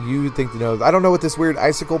 Kylo, you think to know. I don't know what this weird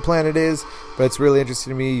icicle planet is, but it's really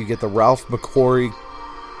interesting to me. You get the Ralph McQuarrie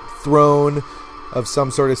throne of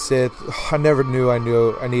some sort of Sith. I never knew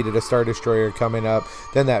I needed a Star Destroyer coming up.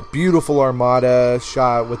 Then that beautiful Armada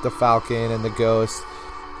shot with the Falcon and the Ghost.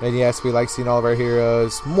 And yes, we like seeing all of our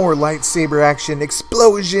heroes. More lightsaber action,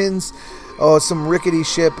 explosions. Oh, some rickety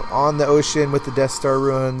ship on the ocean with the Death Star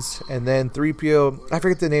ruins. And then 3PO, I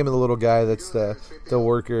forget the name of the little guy that's the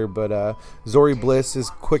worker, but Zori Bliss is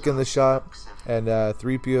quick in the shot. And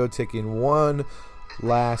 3PO taking one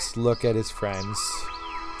last look at his friends.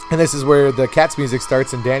 And this is where the Cats music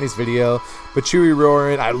starts in Danny's video. But Chewie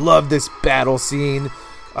roaring. I love this battle scene.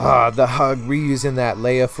 The hug, reusing that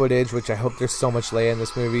Leia footage, which I hope there's so much Leia in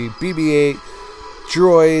this movie. BB-8,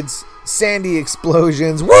 droids, sandy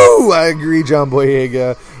explosions. Woo! I agree, John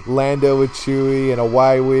Boyega. Lando with Chewie and a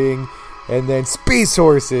Y-Wing. And then space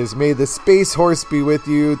horses. May the space horse be with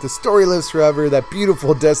you. The story lives forever. That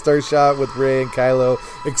beautiful Death Star shot with Rey and Kylo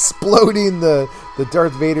exploding the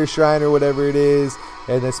Darth Vader shrine or whatever it is.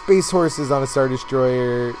 And the space horses on a Star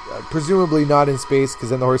Destroyer, presumably not in space because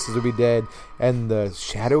then the horses would be dead. And the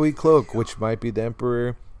shadowy cloak, which might be the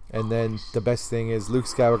Emperor. And then the best thing is Luke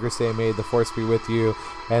Skywalker saying, may the Force be with you.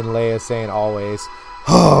 And Leia saying, always.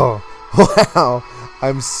 Oh, wow.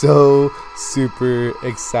 I'm so super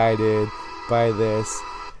excited by this.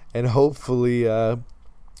 And hopefully you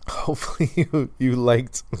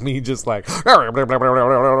liked me just like it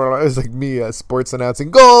was like me sports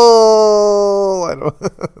announcing goal.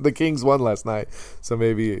 The Kings won last night, so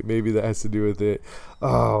maybe that has to do with it.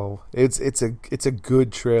 Oh, it's a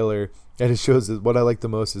good trailer, and it shows us what I like the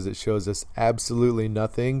most is it shows us absolutely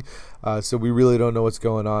nothing. So we really don't know what's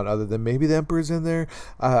going on other than maybe the Emperor's in there.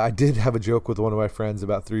 I did have a joke with one of my friends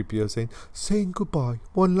about 3PO saying goodbye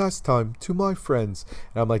one last time to my friends.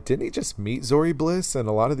 And I'm like, didn't he just meet Zori Bliss and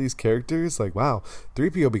a lot of these characters? Like, wow,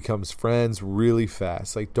 3PO becomes friends really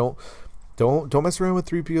fast. Like, don't mess around with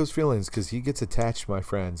 3PO's feelings because he gets attached, my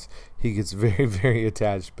friends. He gets very, very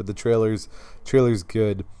attached. But the trailer's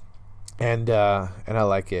good. And I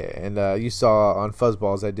like it. And you saw on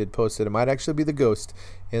Fuzzballs, I did post it. It might actually be the Ghost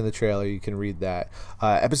in the trailer. You can read that.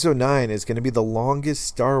 Episode 9 is going to be the longest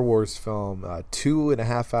Star Wars film.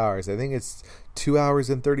 2.5 hours. I think it's 2 hours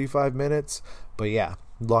and 35 minutes. But yeah,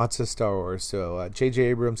 lots of Star Wars. So J.J.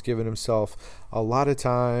 Abrams giving himself a lot of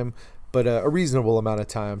time, but a reasonable amount of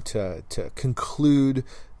time to conclude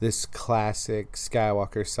this classic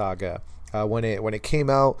Skywalker saga. When it came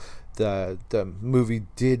out, the movie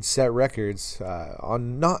did set records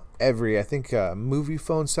on not every, I think, movie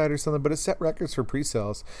phone site or something, but it set records for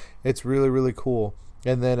pre-sales. It's really, really cool.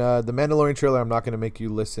 And then the Mandalorian trailer, I'm not going to make you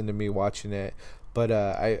listen to me watching it, but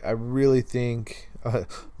I really think,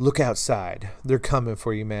 look outside. They're coming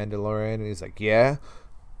for you, Mandalorian. And he's like, yeah,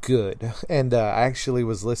 good. And I actually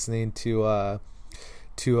was listening to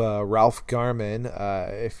Ralph Garman.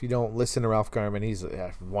 If you don't listen to Ralph Garman, he's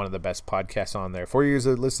one of the best podcasts on there. 4 years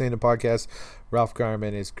of listening to podcasts, Ralph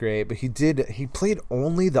Garman is great. But he played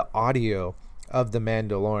only the audio of The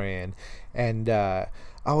Mandalorian, and I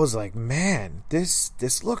was like, man,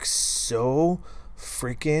 this looks so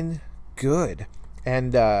freaking good.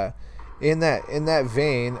 And in that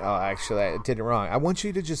vein, actually, I did it wrong. I want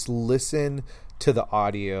you to just listen to the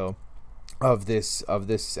audio of this,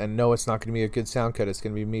 and no, it's not going to be a good sound cut. It's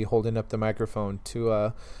going to be me holding up the microphone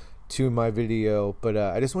to my video, but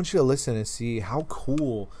I just want you to listen and see how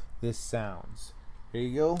cool this sounds. Here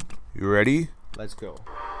you go. You ready? Let's go.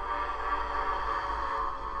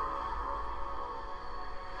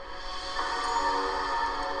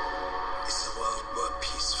 Is the world more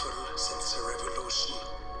peaceful since the revolution?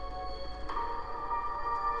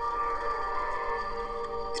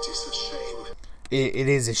 It is a shame. It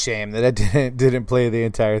is a shame that I didn't play the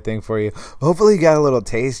entire thing for you. Hopefully you got a little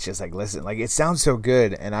taste. Just like listen, like it sounds so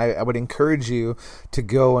good, and I would encourage you to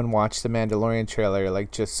go and watch the Mandalorian trailer.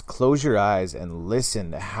 Like just close your eyes and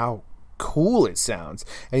listen to how cool it sounds.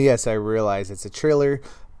 And yes, I realize it's a trailer,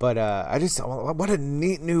 but what a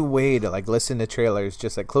neat new way to like listen to trailers.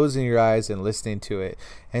 Just like closing your eyes and listening to it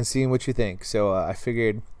and seeing what you think. So I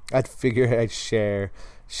figured I'd share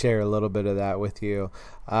a little bit of that with you.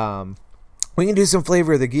 We can do some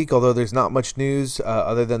Flavor of the Geek, although there's not much news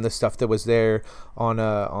other than the stuff that was there on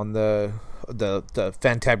the the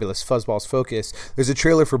fantabulous Fuzzball's focus. There's a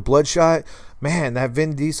trailer for Bloodshot. Man, that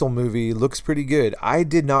Vin Diesel movie looks pretty good. I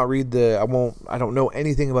did not read I don't know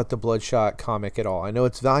anything about the Bloodshot comic at all. I know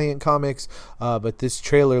it's Valiant Comics, but this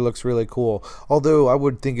trailer looks really cool. Although I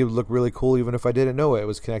would think it would look really cool even if I didn't know it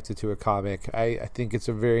was connected to a comic. I think it's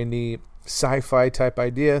a very neat sci-fi type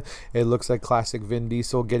idea. It looks like classic Vin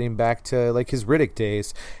Diesel getting back to like his Riddick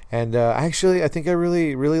days, and I think I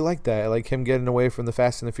really like that. I like him getting away from the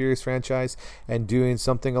Fast and the Furious franchise and doing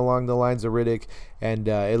something along the lines of Riddick, and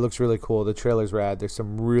it looks really cool. The trailer's rad. There's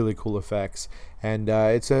some really cool effects, and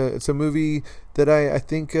it's a movie that I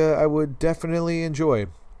think I would definitely enjoy.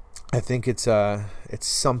 I think it's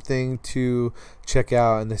something to check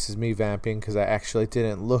out, and this is me vamping because I actually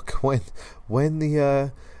didn't look when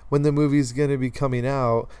the movie's going to be coming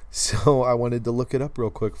out, so I wanted to look it up real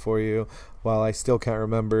quick for you while I still can't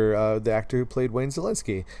remember the actor who played Wayne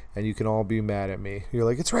Zelensky, and you can all be mad at me. You're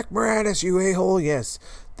like, it's Rick Moranis, you a-hole. Yes,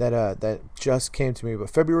 that just came to me, but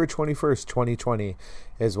February 21st, 2020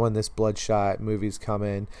 is when this Bloodshot movie's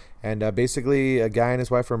coming, and basically a guy and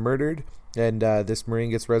his wife are murdered, and this Marine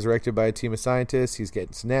gets resurrected by a team of scientists. He's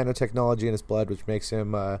getting some nanotechnology in his blood, which makes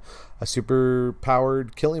him a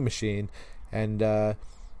super-powered killing machine, and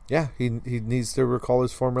he needs to recall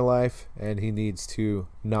his former life, and he needs to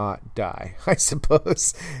not die, I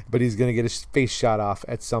suppose. But he's going to get his face shot off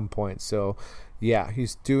at some point. So, yeah,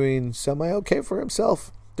 he's doing semi-okay for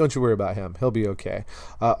himself. Don't you worry about him. He'll be okay.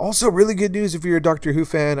 Also, really good news if you're a Doctor Who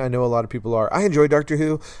fan. I know a lot of people are. I enjoy Doctor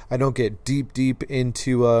Who. I don't get deep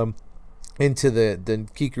into the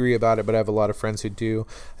geekery about it, but I have a lot of friends who do.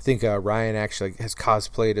 I think Ryan actually has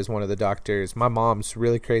cosplayed as one of the doctors. My mom's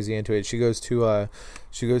really crazy into it. She goes to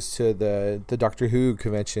the Doctor Who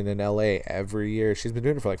convention in LA every year. She's been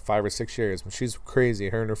doing it for like 5 or 6 years. She's crazy.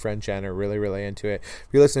 Her and her friend Jen are really into it. If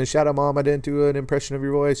you're listening, shout out, Mom, I didn't do an impression of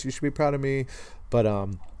your voice. You should be proud of me. But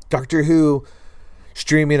Doctor Who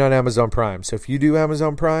streaming on Amazon Prime. So if you do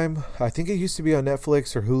Amazon Prime, I think it used to be on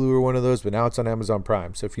Netflix or Hulu or one of those, but now it's on Amazon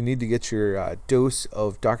Prime. So if you need to get your dose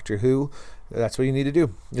of Doctor Who, that's what you need to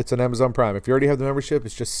do. It's on Amazon Prime. If you already have the membership,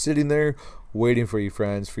 it's just sitting there waiting for you,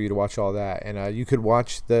 friends, for you to watch all that. And you could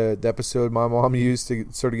watch the episode my mom used to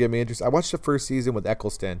sort of get me interested. I watched the first season with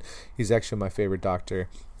Eccleston. He's actually my favorite Doctor.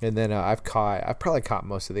 And then I've probably caught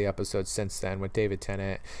most of the episodes since then with David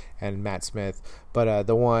Tennant and Matt Smith. But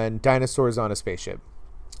the one, Dinosaurs on a Spaceship.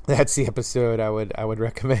 That's the episode I would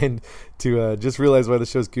recommend to just realize why the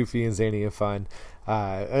show's goofy and zany and fun.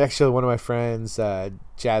 Actually, one of my friends,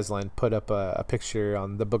 Jaslyn, put up a picture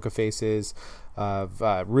on the Book of Faces of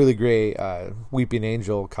really great Weeping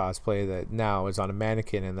Angel cosplay that now is on a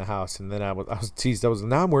mannequin in the house. And then I was teased.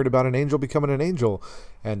 Now I'm worried about an angel becoming an angel.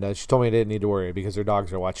 And she told me I didn't need to worry because her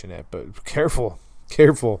dogs are watching it. But careful,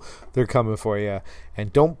 they're coming for you.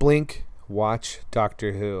 And don't blink. Watch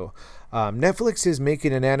Doctor Who. Netflix is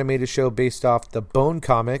making an animated show based off the Bone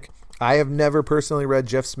comic. I have never personally read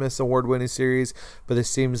Jeff Smith's award-winning series, but this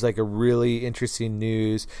seems like a really interesting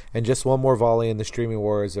news. And just one more volley in the streaming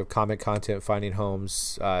wars of comic content finding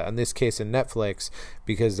homes, in this case in Netflix,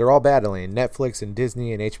 because they're all battling. Netflix and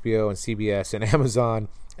Disney and HBO and CBS and Amazon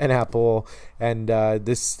and Apple. And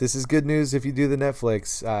this is good news if you do the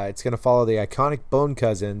Netflix. It's going to follow the iconic Bone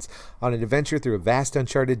cousins on an adventure through a vast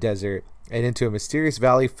uncharted desert and into a mysterious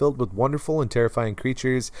valley filled with wonderful and terrifying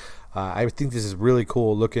creatures. I think this is really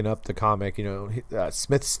cool looking up the comic.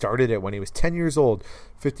 Smith started it when he was 10 years old.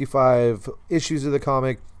 55 issues of the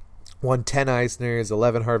comic, won 10 Eisners,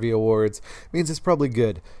 11 Harvey Awards. Means it's probably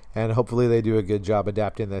good. And hopefully they do a good job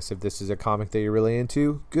adapting this. If this is a comic that you're really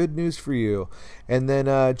into, good news for you. And then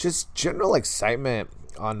just general excitement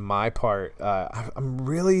on my part.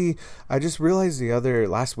 I just realized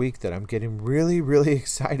last week that I'm getting really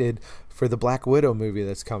excited for the Black Widow movie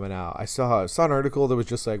that's coming out. I saw an article that was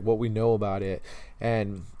just like what we know about it,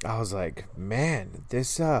 and I was like, man,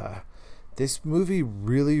 this movie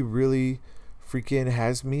really freaking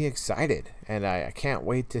has me excited, and I can't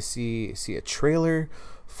wait to see a trailer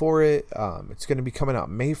for it. It's going to be coming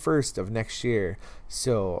out May 1st of next year,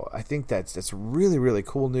 so I think that's really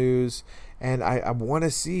cool news. And I want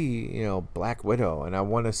to see Black Widow, and I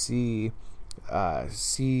want to see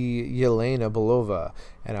Yelena Belova,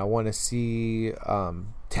 and I want to see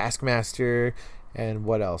Taskmaster, and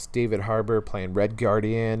what else? David Harbour playing Red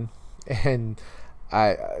Guardian, and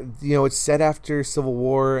it's set after Civil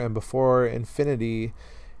War and before Infinity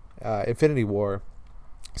War,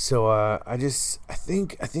 so I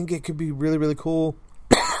think it could be really cool.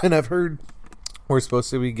 And I've heard we're supposed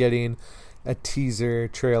to be getting a teaser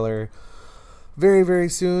trailer very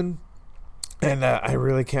soon. And I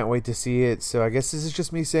really can't wait to see it. So I guess this is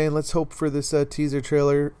just me saying let's hope for this teaser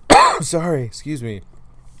trailer Sorry, excuse me.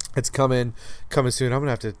 It's coming soon. I'm gonna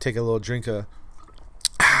have to take a little drink of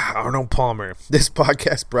Arnold Palmer. This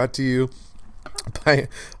podcast brought to you by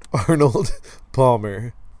Arnold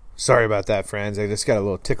Palmer. Sorry about that, friends. I just got a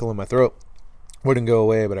little tickle in my throat. Wouldn't go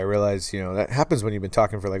away, but I realized, that happens when you've been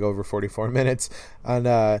talking for like over 44 minutes. And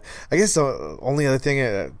I guess the only other thing,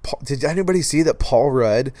 did anybody see that Paul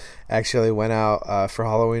Rudd actually went out for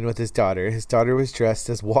Halloween with his daughter? His daughter was dressed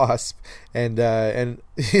as Wasp, and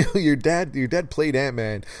your dad played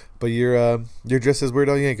Ant-Man, but you're dressed as Weird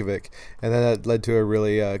Al Yankovic, and then that led to a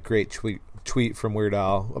really great tweet from Weird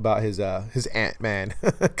Al about his Ant-Man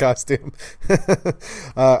costume.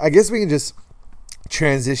 I guess we can just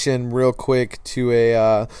transition real quick to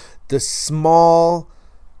the small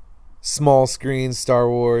screen Star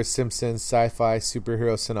Wars, Simpsons, sci-fi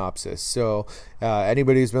superhero synopsis. So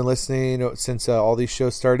anybody who's been listening since all these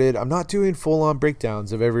shows started, I'm not doing full-on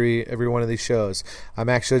breakdowns of every one of these shows. I'm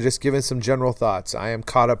actually just giving some general thoughts. I am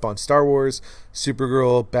caught up on Star Wars,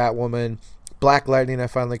 Supergirl, Batwoman, Black Lightning I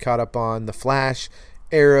finally caught up on, The Flash,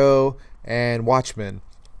 Arrow, and Watchmen.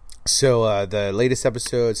 So the latest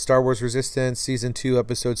episode, Star Wars Resistance, Season 2,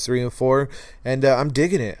 Episodes 3 and 4, and I'm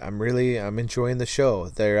digging it. I'm enjoying the show.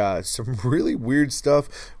 There's some really weird stuff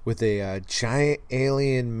with a giant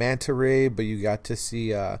alien manta ray, but you got to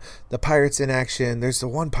see the pirates in action. There's the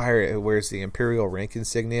one pirate who wears the Imperial rank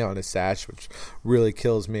insignia on his sash, which really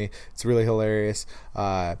kills me. It's really hilarious.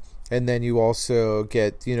 And then you also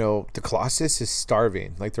get, the Colossus is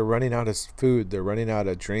starving. Like, they're running out of food. They're running out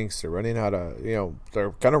of drinks. They're running out of,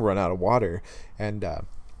 they're going to run out of water. And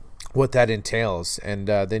what that entails. And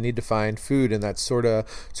they need to find food. And that's sort of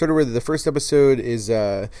where the first episode is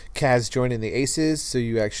Kaz joining the Aces. So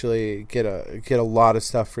you actually get a lot of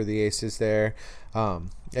stuff for the Aces there.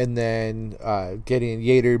 And then getting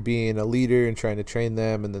Yater being a leader and trying to train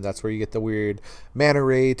them, and then that's where you get the weird manta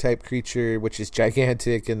ray type creature, which is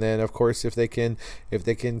gigantic. And then, of course, if they can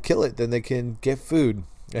kill it, then they can get food.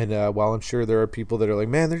 And while I'm sure there are people that are like,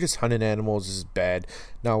 man, they're just hunting animals, this is bad.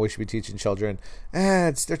 No, we should be teaching children.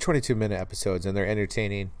 They're 22-minute episodes, and they're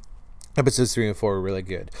entertaining. Episodes 3 and 4 are really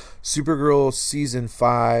good. Supergirl Season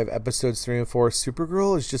 5, Episodes 3 and 4.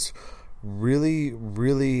 Supergirl is just really,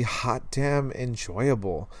 really hot damn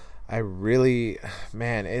enjoyable. It's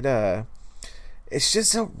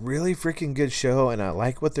just a really freaking good show, and I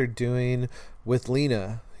like what they're doing with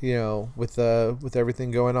Lena, with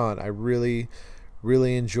everything going on. I really,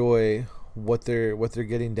 really enjoy what they're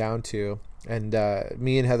getting down to. And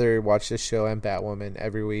me and Heather watch this show and Batwoman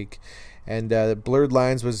every week. And Blurred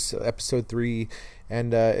Lines was episode 3.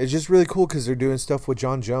 And it's just really cool because they're doing stuff with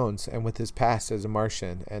John Jones and with his past as a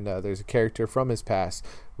Martian. And there's a character from his past,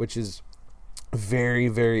 which is very,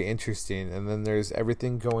 very interesting. And then there's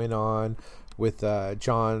everything going on with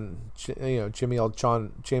James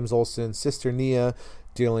Olsen's sister Nia,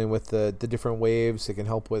 dealing with the different waves that can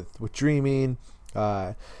help with dreaming.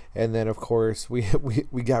 And then, of course, we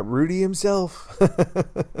got Rudy himself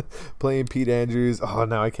playing Pete Andrews. Oh,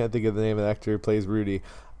 now I can't think of the name of the actor who plays Rudy.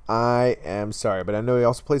 I am sorry, but I know he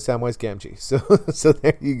also plays Samwise Gamgee. So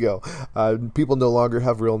there you go. People no longer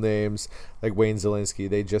have real names like Wayne Zielinski.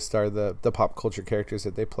 They just are the pop culture characters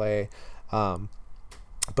that they play.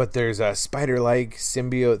 But there's a spider-like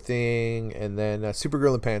symbiote thing, and then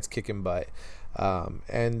Supergirl in Pants kicking butt.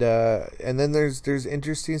 And then there's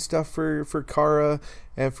interesting stuff for Kara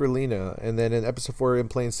and for Lena. And then in episode 4, In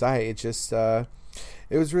Plain Sight, it just it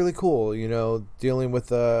was really cool, dealing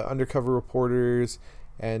with undercover reporters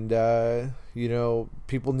and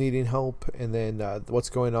people needing help, and then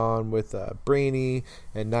what's going on with Brainy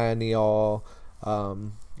and Nia Neal,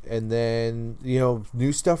 and then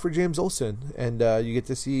new stuff for James Olsen, and you get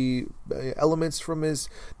to see elements from his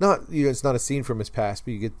it's not a scene from his past,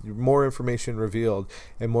 but you get more information revealed,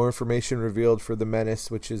 and more information revealed for the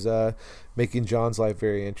Menace, which is making John's life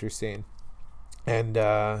very interesting. And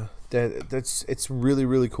it's really,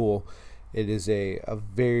 really cool. It is a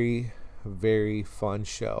very, very fun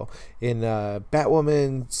show. In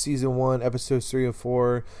Batwoman Season 1, Episodes 3 and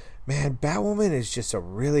 4, man, Batwoman is just a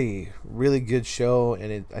really, really good show,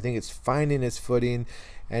 and I think it's finding its footing.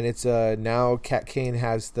 And it's now Kat Kane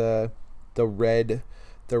has the red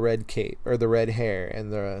cape, or the red hair,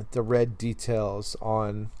 and the red details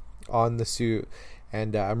on the suit.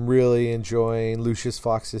 And I'm really enjoying Lucius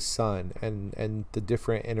Fox's son and the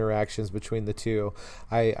different interactions between the two.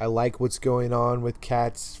 I like what's going on with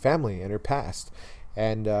Kat's family and her past.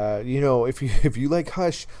 And if you like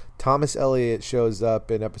Hush, Thomas Elliott shows up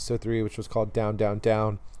in episode 3, which was called Down, Down,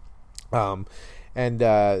 Down. And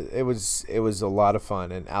it was a lot of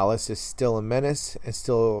fun. And Alice is still a menace and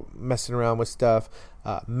still messing around with stuff.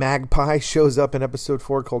 Magpie shows up in episode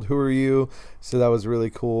 4 called Who Are You? So that was really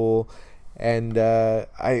cool. And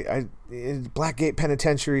Blackgate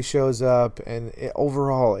Penitentiary shows up, and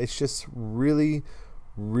overall it's just really,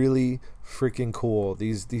 really freaking cool.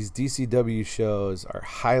 These DCW shows are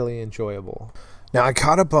highly enjoyable. Now, I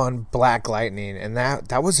caught up on Black Lightning, and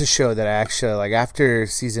that was a show that I actually, like, after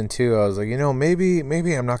season 2, I was like,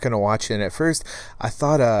 maybe I'm not going to watch it. And at first, I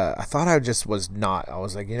thought I just was not. I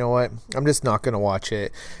was like, you know what? I'm just not going to watch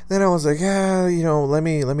it. Then I was like, let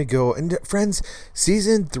me go. And friends,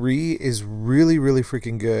 season 3 is really, really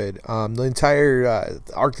freaking good. The entire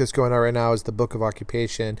arc that's going on right now is the Book of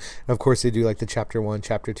Occupation. And of course, they do like the chapter 1,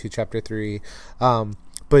 chapter 2, chapter 3.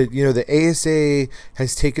 But, the ASA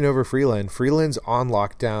has taken over Freeland. Freeland's on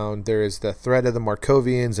lockdown. There is the threat of the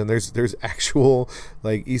Markovians, and there's actual,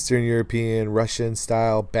 like, Eastern European,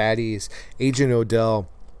 Russian-style baddies. Agent Odell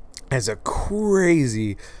has a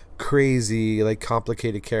crazy, like,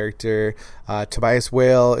 complicated character. Tobias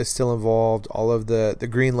Whale is still involved. All of the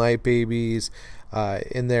Green Light babies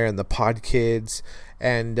in there, and the Pod Kids.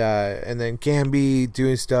 And then Gamby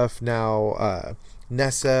doing stuff now.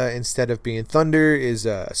 Nessa, instead of being Thunder, is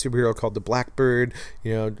a superhero called the Blackbird,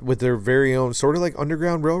 with their very own sort of like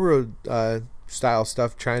Underground Railroad style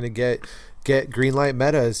stuff, trying to get Green Light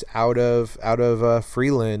metas out of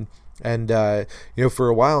Freeland. And for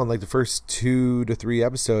a while, in like the first 2 to 3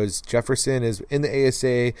 episodes, Jefferson is in the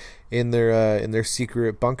ASA in their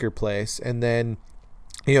secret bunker place, and then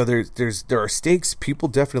there are stakes. People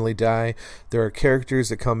definitely die. There are characters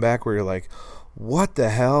that come back where you're like, what the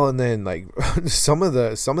hell? And then, like, some of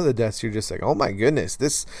the deaths, you're just like, oh my goodness,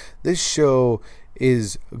 this show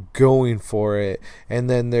is going for it. And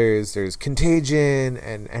then there's Contagion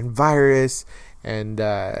and Virus and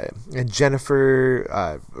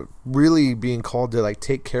Jennifer really being called to, like,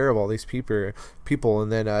 take care of all these people. And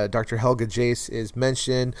then Dr. Helga Jace is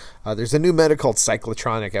mentioned. There's a new meta called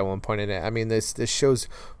Cyclotronic at one point in it. I mean, this show's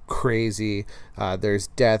crazy. There's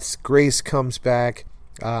deaths. Grace comes back.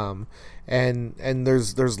 And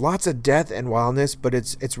there's lots of death and wildness, but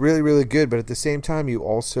it's really, really good. But at the same time, you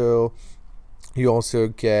also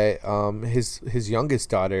get his youngest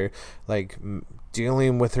daughter, like,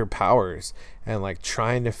 dealing with her powers and, like,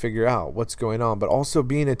 trying to figure out what's going on, but also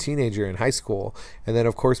being a teenager in high school. And then,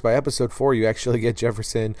 of course, by episode 4, you actually get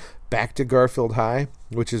Jefferson back to Garfield High,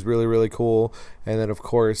 which is really, really cool. And then, of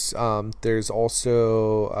course, there's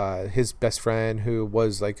also his best friend, who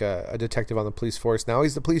was like a detective on the police force. Now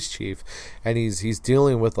he's the police chief, and he's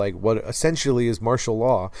dealing with, like, what essentially is martial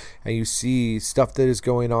law. And you see stuff that is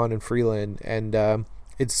going on in Freeland, and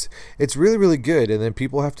it's really, really good. And then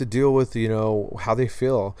people have to deal with how they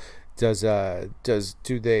feel. Are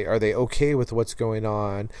they okay with what's going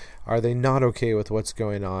on? Are they not okay with what's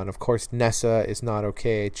going on? Of course, Nessa is not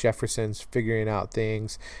okay. Jefferson's figuring out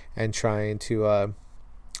things and trying to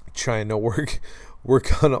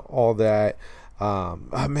work on all that.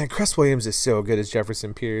 Man, Cress Williams is so good as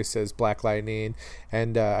Jefferson Pierce as Black Lightning,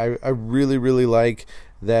 and I really, really like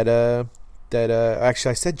that.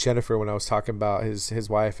 Actually, I said Jennifer when I was talking about his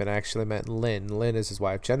wife, and I actually meant Lynn. Lynn is his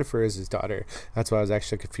wife. Jennifer is his daughter. That's why I was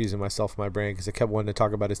actually confusing myself in my brain, because I kept wanting to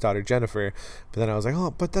talk about his daughter Jennifer, but then I was like,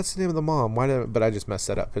 oh, but that's the name of the mom. But I just messed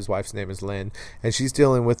that up. His wife's name is Lynn, and she's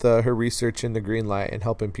dealing with her research in the Green Light and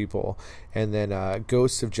helping people. And then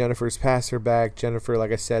ghosts of Jennifer's past are back. Jennifer,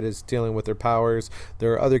 like I said, is dealing with her powers.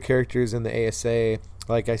 There are other characters in the ASA.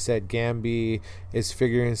 Like I said, Gamby is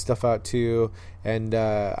figuring stuff out too, and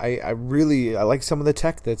I like some of the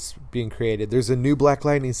tech that's being created. There's a new Black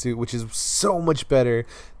Lightning suit, which is so much better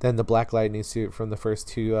than the Black Lightning suit from the first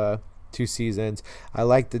two seasons. I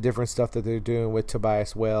like the different stuff that they're doing with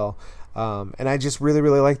Tobias Whale, and I just really,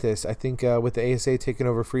 really like this. I think with the ASA taking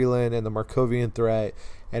over Freeland and the Markovian threat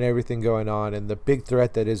and everything going on, and the big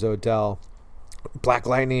threat that is Odell, Black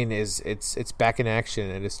Lightning it's back in action,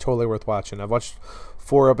 and it's totally worth watching. I've watched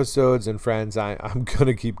 4 episodes, and friends, I'm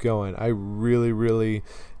gonna keep going. I really, really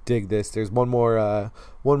dig this. There's one more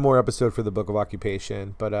episode for the Book of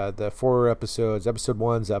Occupation, but the 4 episodes. Episode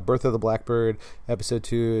 1's Birth of the Blackbird. Episode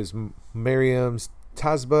 2 is Miriam's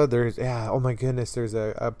Tazba. Oh my goodness, there's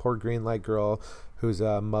a poor Green Light girl who's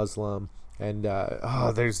a Muslim. And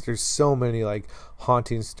there's so many, like,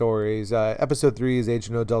 haunting stories. Episode 3 is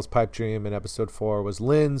Agent Odell's Pipe Dream, and episode 4 was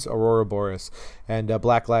Lynn's Aurora Boreas. And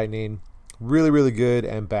Black Lightning, really, really good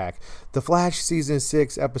and back. The Flash season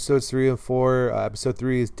 6, episodes 3 and 4. Episode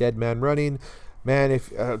 3 is Dead Man Running. Man, if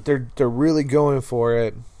they're really going for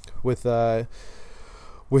it with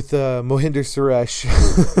with Mohinder Suresh.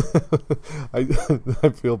 I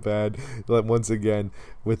feel bad once again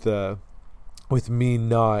with me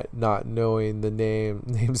not knowing the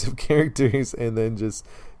names of characters and then just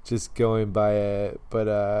going by it. But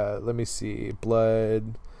let me see.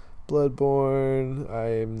 Bloodborne.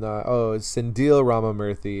 I'm not. Oh, it's Sendil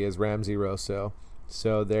Ramamurthy as Ramsey Rosso.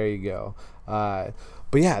 So there you go. But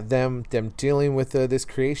yeah, them dealing with this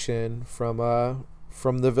creation from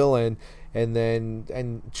the villain,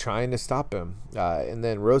 and trying to stop him. And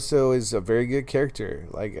then Rosso is a very good character.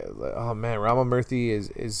 Like, oh man, Ramamurthy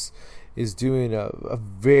is doing a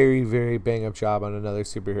very, very bang up job on another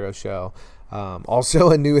superhero show. Also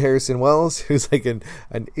a new Harrison Wells, who's like an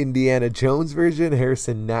Indiana Jones version,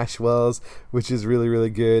 Harrison Nash Wells, which is really, really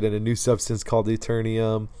good, and a new substance called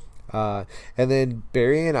Eternium. And then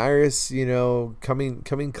Barry and Iris,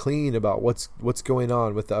 coming clean about what's going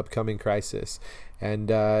on with the upcoming crisis, and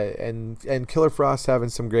Killer Frost having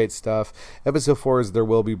some great stuff. Episode 4 is There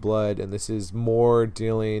Will Be Blood, and this is more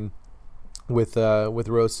dealing with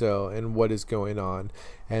Rosso and what is going on,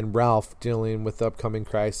 and Ralph dealing with the upcoming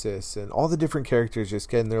crisis, and all the different characters just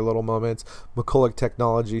getting their little moments. McCulloch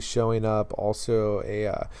Technology showing up, also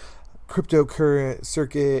a cryptocurrency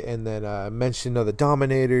circuit, and then mention of the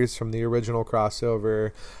Dominators from the original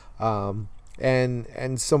crossover,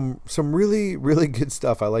 and some really, really good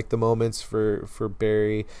stuff. I like the moments for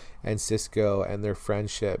Barry and Cisco and their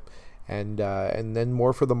friendship, and then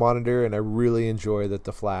more for the Monitor. And I really enjoy that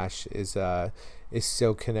the Flash is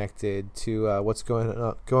so connected to what's going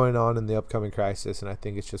on in the upcoming crisis, and I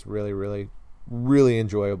think it's just really, really, really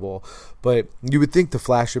enjoyable. But you would think the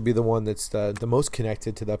Flash would be the one that's the most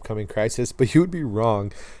connected to the upcoming crisis, but you would be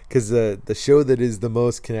wrong, because the show that is the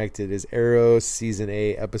most connected is Arrow season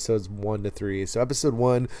 8 episodes 1 to 3. So episode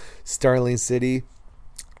 1, Starling City,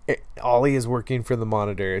 Ollie is working for the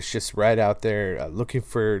Monitor. It's just right out there looking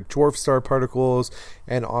for dwarf star particles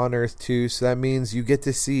and on Earth too. So that means you get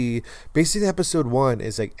to see, basically episode 1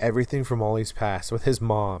 is like everything from Ollie's past with his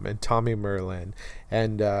mom and Tommy Merlin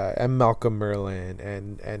and Malcolm Merlin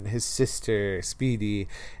and his sister Speedy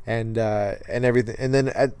and everything. And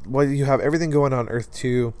then you have everything going on Earth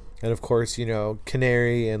 2, and of course,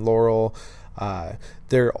 Canary and Laurel.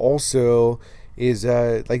 They're also is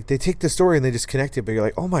like they take the story and they just connect it, but you're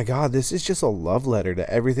like, oh my god, this is just a love letter to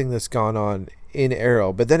everything that's gone on in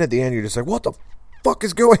Arrow. But then at the end you're just like, what the fuck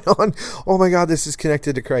is going on? Oh my god, this is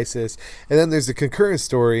connected to Crisis. And then there's the concurrent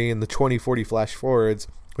story in the 2040 flash forwards,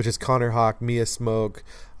 which is Connor Hawk, Mia Smoke,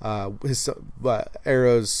 his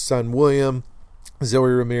Arrow's son William, Zoe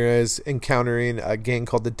Ramirez encountering a gang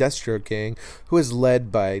called the Deathstroke Gang, who is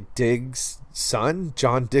led by Diggs' son,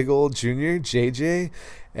 John Diggle Jr., JJ.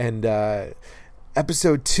 And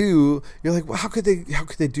episode 2, you're like, well, how could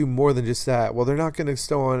they do more than just that? Well, they're not going to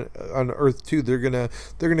stay on Earth 2. They're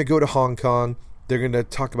gonna go to Hong Kong. They're going to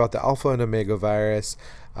talk about the Alpha and Omega virus.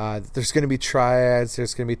 There's going to be triads.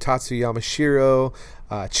 There's going to be Tatsu Yamashiro,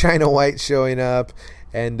 China White showing up,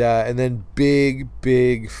 and then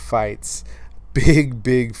big fights,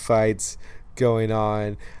 big fights going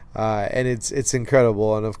on. And it's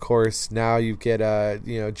incredible. And of course now you get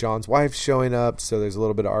John's wife showing up, so there's a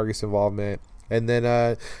little bit of Argus involvement. And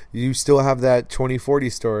then you still have that 2040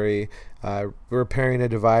 story, repairing a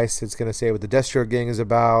device that's going to say what the Deathstroke Gang is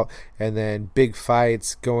about, and then big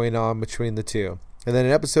fights going on between the two. And then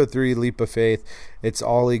in episode 3, Leap of Faith, it's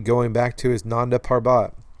Ollie going back to his Nanda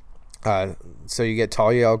Parbat. So you get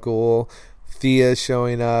Talia al Ghul, Thea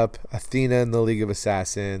showing up, Athena in the League of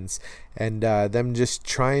Assassins, and them just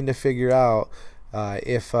trying to figure out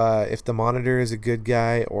if the Monitor is a good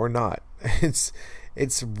guy or not.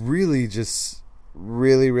 It's really just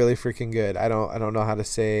really, really freaking good. I don't know how to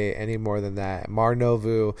say any more than that. Mar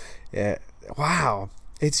Novu, wow,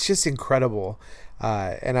 it's just incredible.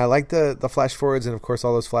 And I like the flash forwards, and of course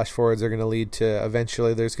all those flash forwards are going to lead to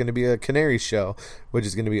eventually there's going to be a Canary show, which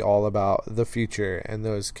is going to be all about the future and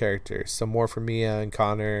those characters. Some more for Mia and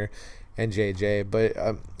Connor and JJ. But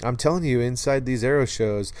I'm telling you, inside these Arrow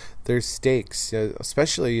shows, there's stakes,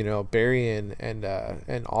 especially Barry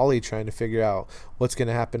and Ollie trying to figure out what's going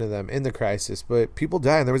to happen to them in the crisis. But people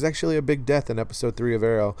die, and there was actually a big death in episode 3 of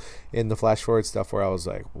Arrow in the flash forward stuff, where I was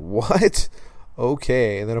like, what?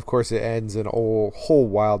 Okay. And then of course it ends in a whole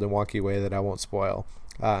wild and wonky way that I won't spoil.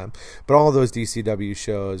 But all of those DCW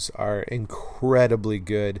shows are incredibly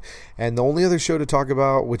good. And the only other show to talk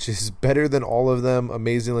about, which is better than all of them,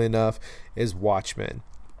 amazingly enough, is Watchmen.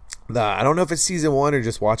 I don't know if it's season 1 or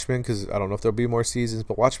just Watchmen, because I don't know if there'll be more seasons,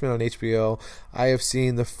 but Watchmen on HBO. I have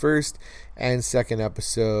seen the first and second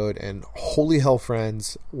episode, and holy hell,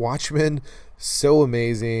 friends, Watchmen, so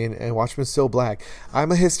amazing, and Watchmen so black.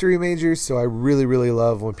 I'm a history major, so I really, really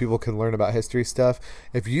love when people can learn about history stuff.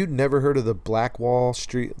 If you'd never heard of the Black Wall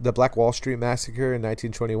Street Massacre in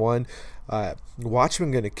 1921,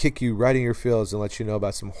 Watchmen going to kick you right in your feels and let you know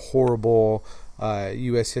about some horrible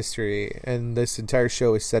U.S. history. And this entire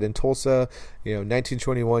show is set in Tulsa.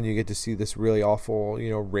 1921, you get to see this really awful,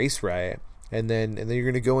 race riot. And then you're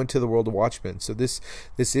going to go into the world of Watchmen. So this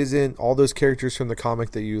isn't all those characters from the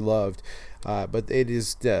comic that you loved, but it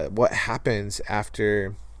is what happens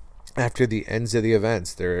after the ends of the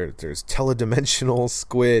events. There's teledimensional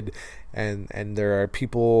squid, and there are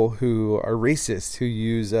people who are racist who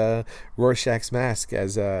use Rorschach's mask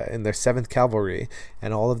as in their 7th Cavalry,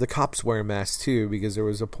 and all of the cops wear masks too, because there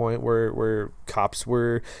was a point where cops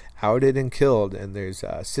were outed and killed. And there's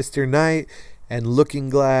Sister Night and Looking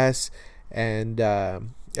Glass. And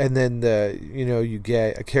then you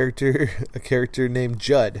get a character named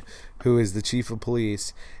Judd, who is the chief of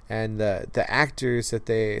police, and the actors that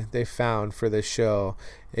they found for this show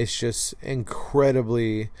is just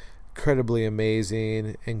incredibly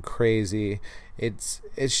amazing and crazy. It's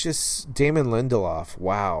just Damon Lindelof.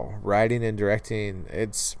 Wow, writing and directing.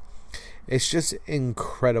 It's just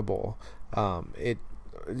incredible.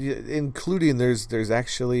 Including there's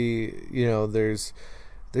actually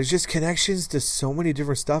there's just connections to so many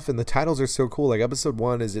different stuff, and the titles are so cool. Like episode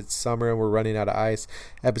 1 is It's Summer and We're Running Out of Ice.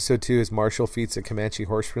 Episode 2 is Marshall Feats of Comanche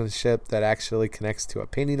Horsemanship, that actually connects to a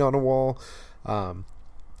painting on a wall. And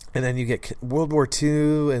then you get World War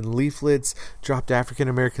II and leaflets dropped to African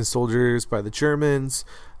American soldiers by the Germans.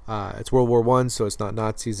 It's World War I, so it's not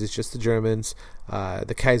Nazis, it's just the Germans.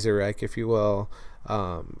 The Kaiserreich, if you will.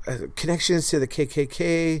 Connections to the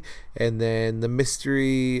KKK, and then the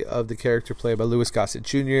mystery of the character played by Louis Gossett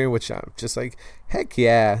Jr., which I'm just like, heck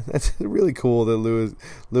yeah, that's really cool that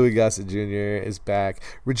Louis Gossett Jr. is back.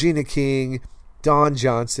 Regina King, Don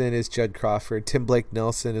Johnson is Judd Crawford, Tim Blake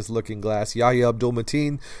Nelson is Looking Glass, Yahya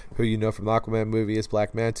Abdul-Mateen, who you know from the Aquaman movie as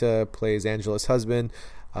Black Manta, plays Angela's husband.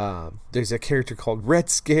 There's a character called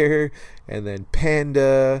Red Scare, and then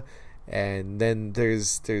Panda. And then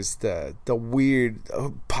there's the weird,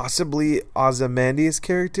 possibly Ozymandias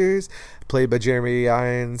characters played by Jeremy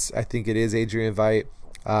Irons. I think it is Adrian Veidt.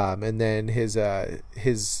 And then his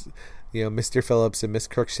Mr. Phillips and Miss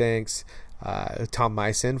Crookshanks, Tom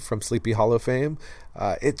Meissen from Sleepy Hollow fame.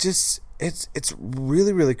 It's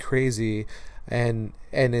really, really crazy, and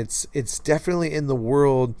it's definitely in the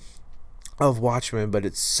world of Watchmen, but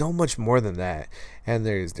it's so much more than that. And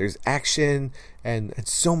there's action and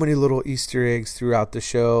so many little Easter eggs throughout the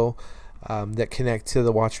show that connect to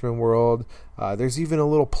the Watchmen world. There's even a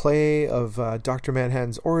little play of Dr.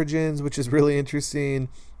 Manhattan's origins, which is really interesting.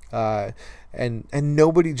 And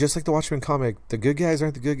nobody, just like the Watchmen comic, the good guys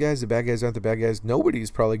aren't the good guys, the bad guys aren't the bad guys.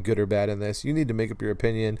 Nobody's probably good or bad in this. You need to make up your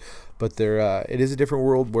opinion. But it is a different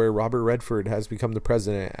world where Robert Redford has become the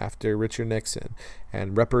president after Richard Nixon,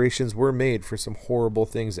 and reparations were made for some horrible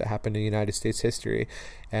things that happened in United States history.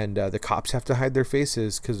 And the cops have to hide their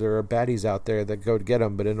faces because there are baddies out there that go to get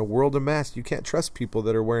them. But in a world of masks, you can't trust people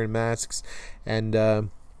that are wearing masks. And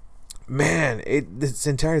man, this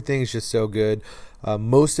entire thing is just so good.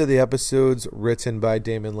 Most of the episodes written by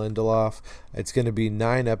Damon Lindelof. It's going to be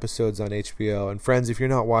 9 episodes on HBO. And friends, if you're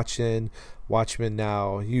not watching Watchmen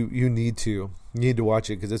now, you need to watch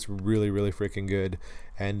it, because it's really, really freaking good.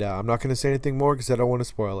 And I'm not going to say anything more because I don't want to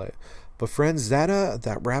spoil it. But friends,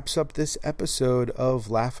 that wraps up this episode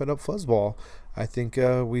of Laughing Up Fuzzball. I think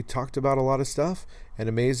we talked about a lot of stuff, and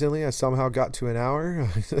amazingly, I somehow got to an hour.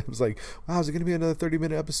 I was like, wow, is it going to be another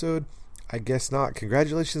 30-minute episode? I guess not.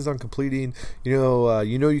 Congratulations on completing.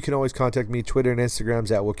 You can always contact me. Twitter and Instagram's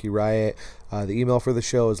at Wookie Riot. The email for the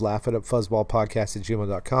show is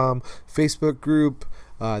laughitupfuzzballpodcast@gmail.com. Facebook group.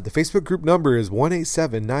 The Facebook group number is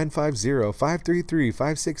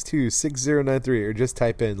 187-950-533-562-6093, or just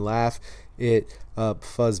type in Laugh It Up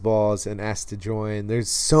Fuzzballs and ask to join. There's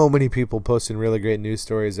so many people posting really great news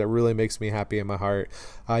stories that really makes me happy in my heart.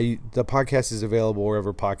 The podcast is available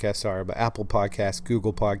wherever podcasts are, but Apple Podcasts,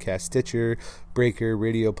 Google Podcasts, Stitcher, Breaker,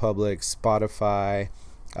 Radio Public, Spotify.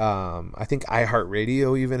 I think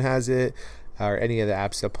iHeartRadio even has it, or any of the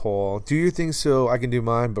apps that poll. Do your thing so I can do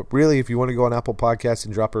mine, but really, if you want to go on Apple Podcasts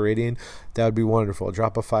and drop a rating, that would be wonderful.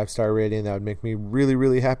 Drop a 5-star rating. That would make me really,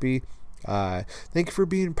 really happy. Thank you for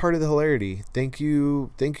being part of the hilarity. Thank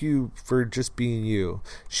you for just being you.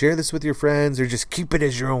 Share this with your friends, or just keep it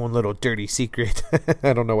as your own little dirty secret.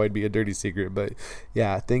 I don't know why it'd be a dirty secret, but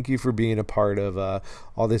yeah, thank you for being a part of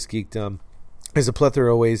all this geekdom. There's a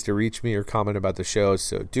plethora of ways to reach me or comment about the show,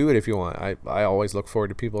 so do it if you want. I always look forward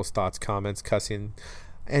to people's thoughts, comments, cussing,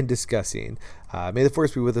 and discussing. May the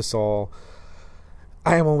Force be with us all.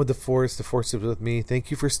 I am one with the Force is with me.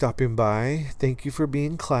 Thank you for stopping by. Thank you for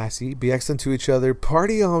being classy. Be excellent to each other.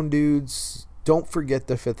 Party on, dudes. Don't forget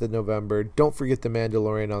the 5th of November. Don't forget The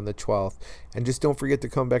Mandalorian on the 12th. And just don't forget to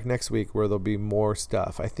come back next week where there'll be more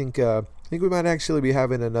stuff. I think we might actually be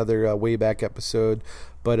having another way back episode,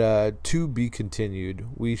 but to be continued.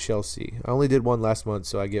 We shall see. I only did one last month,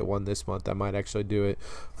 so I get one this month. I might actually do it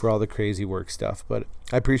for all the crazy work stuff. But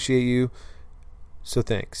I appreciate you, so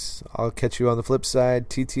thanks. I'll catch you on the flip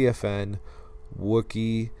side. TTFN,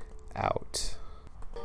 Wookiee out.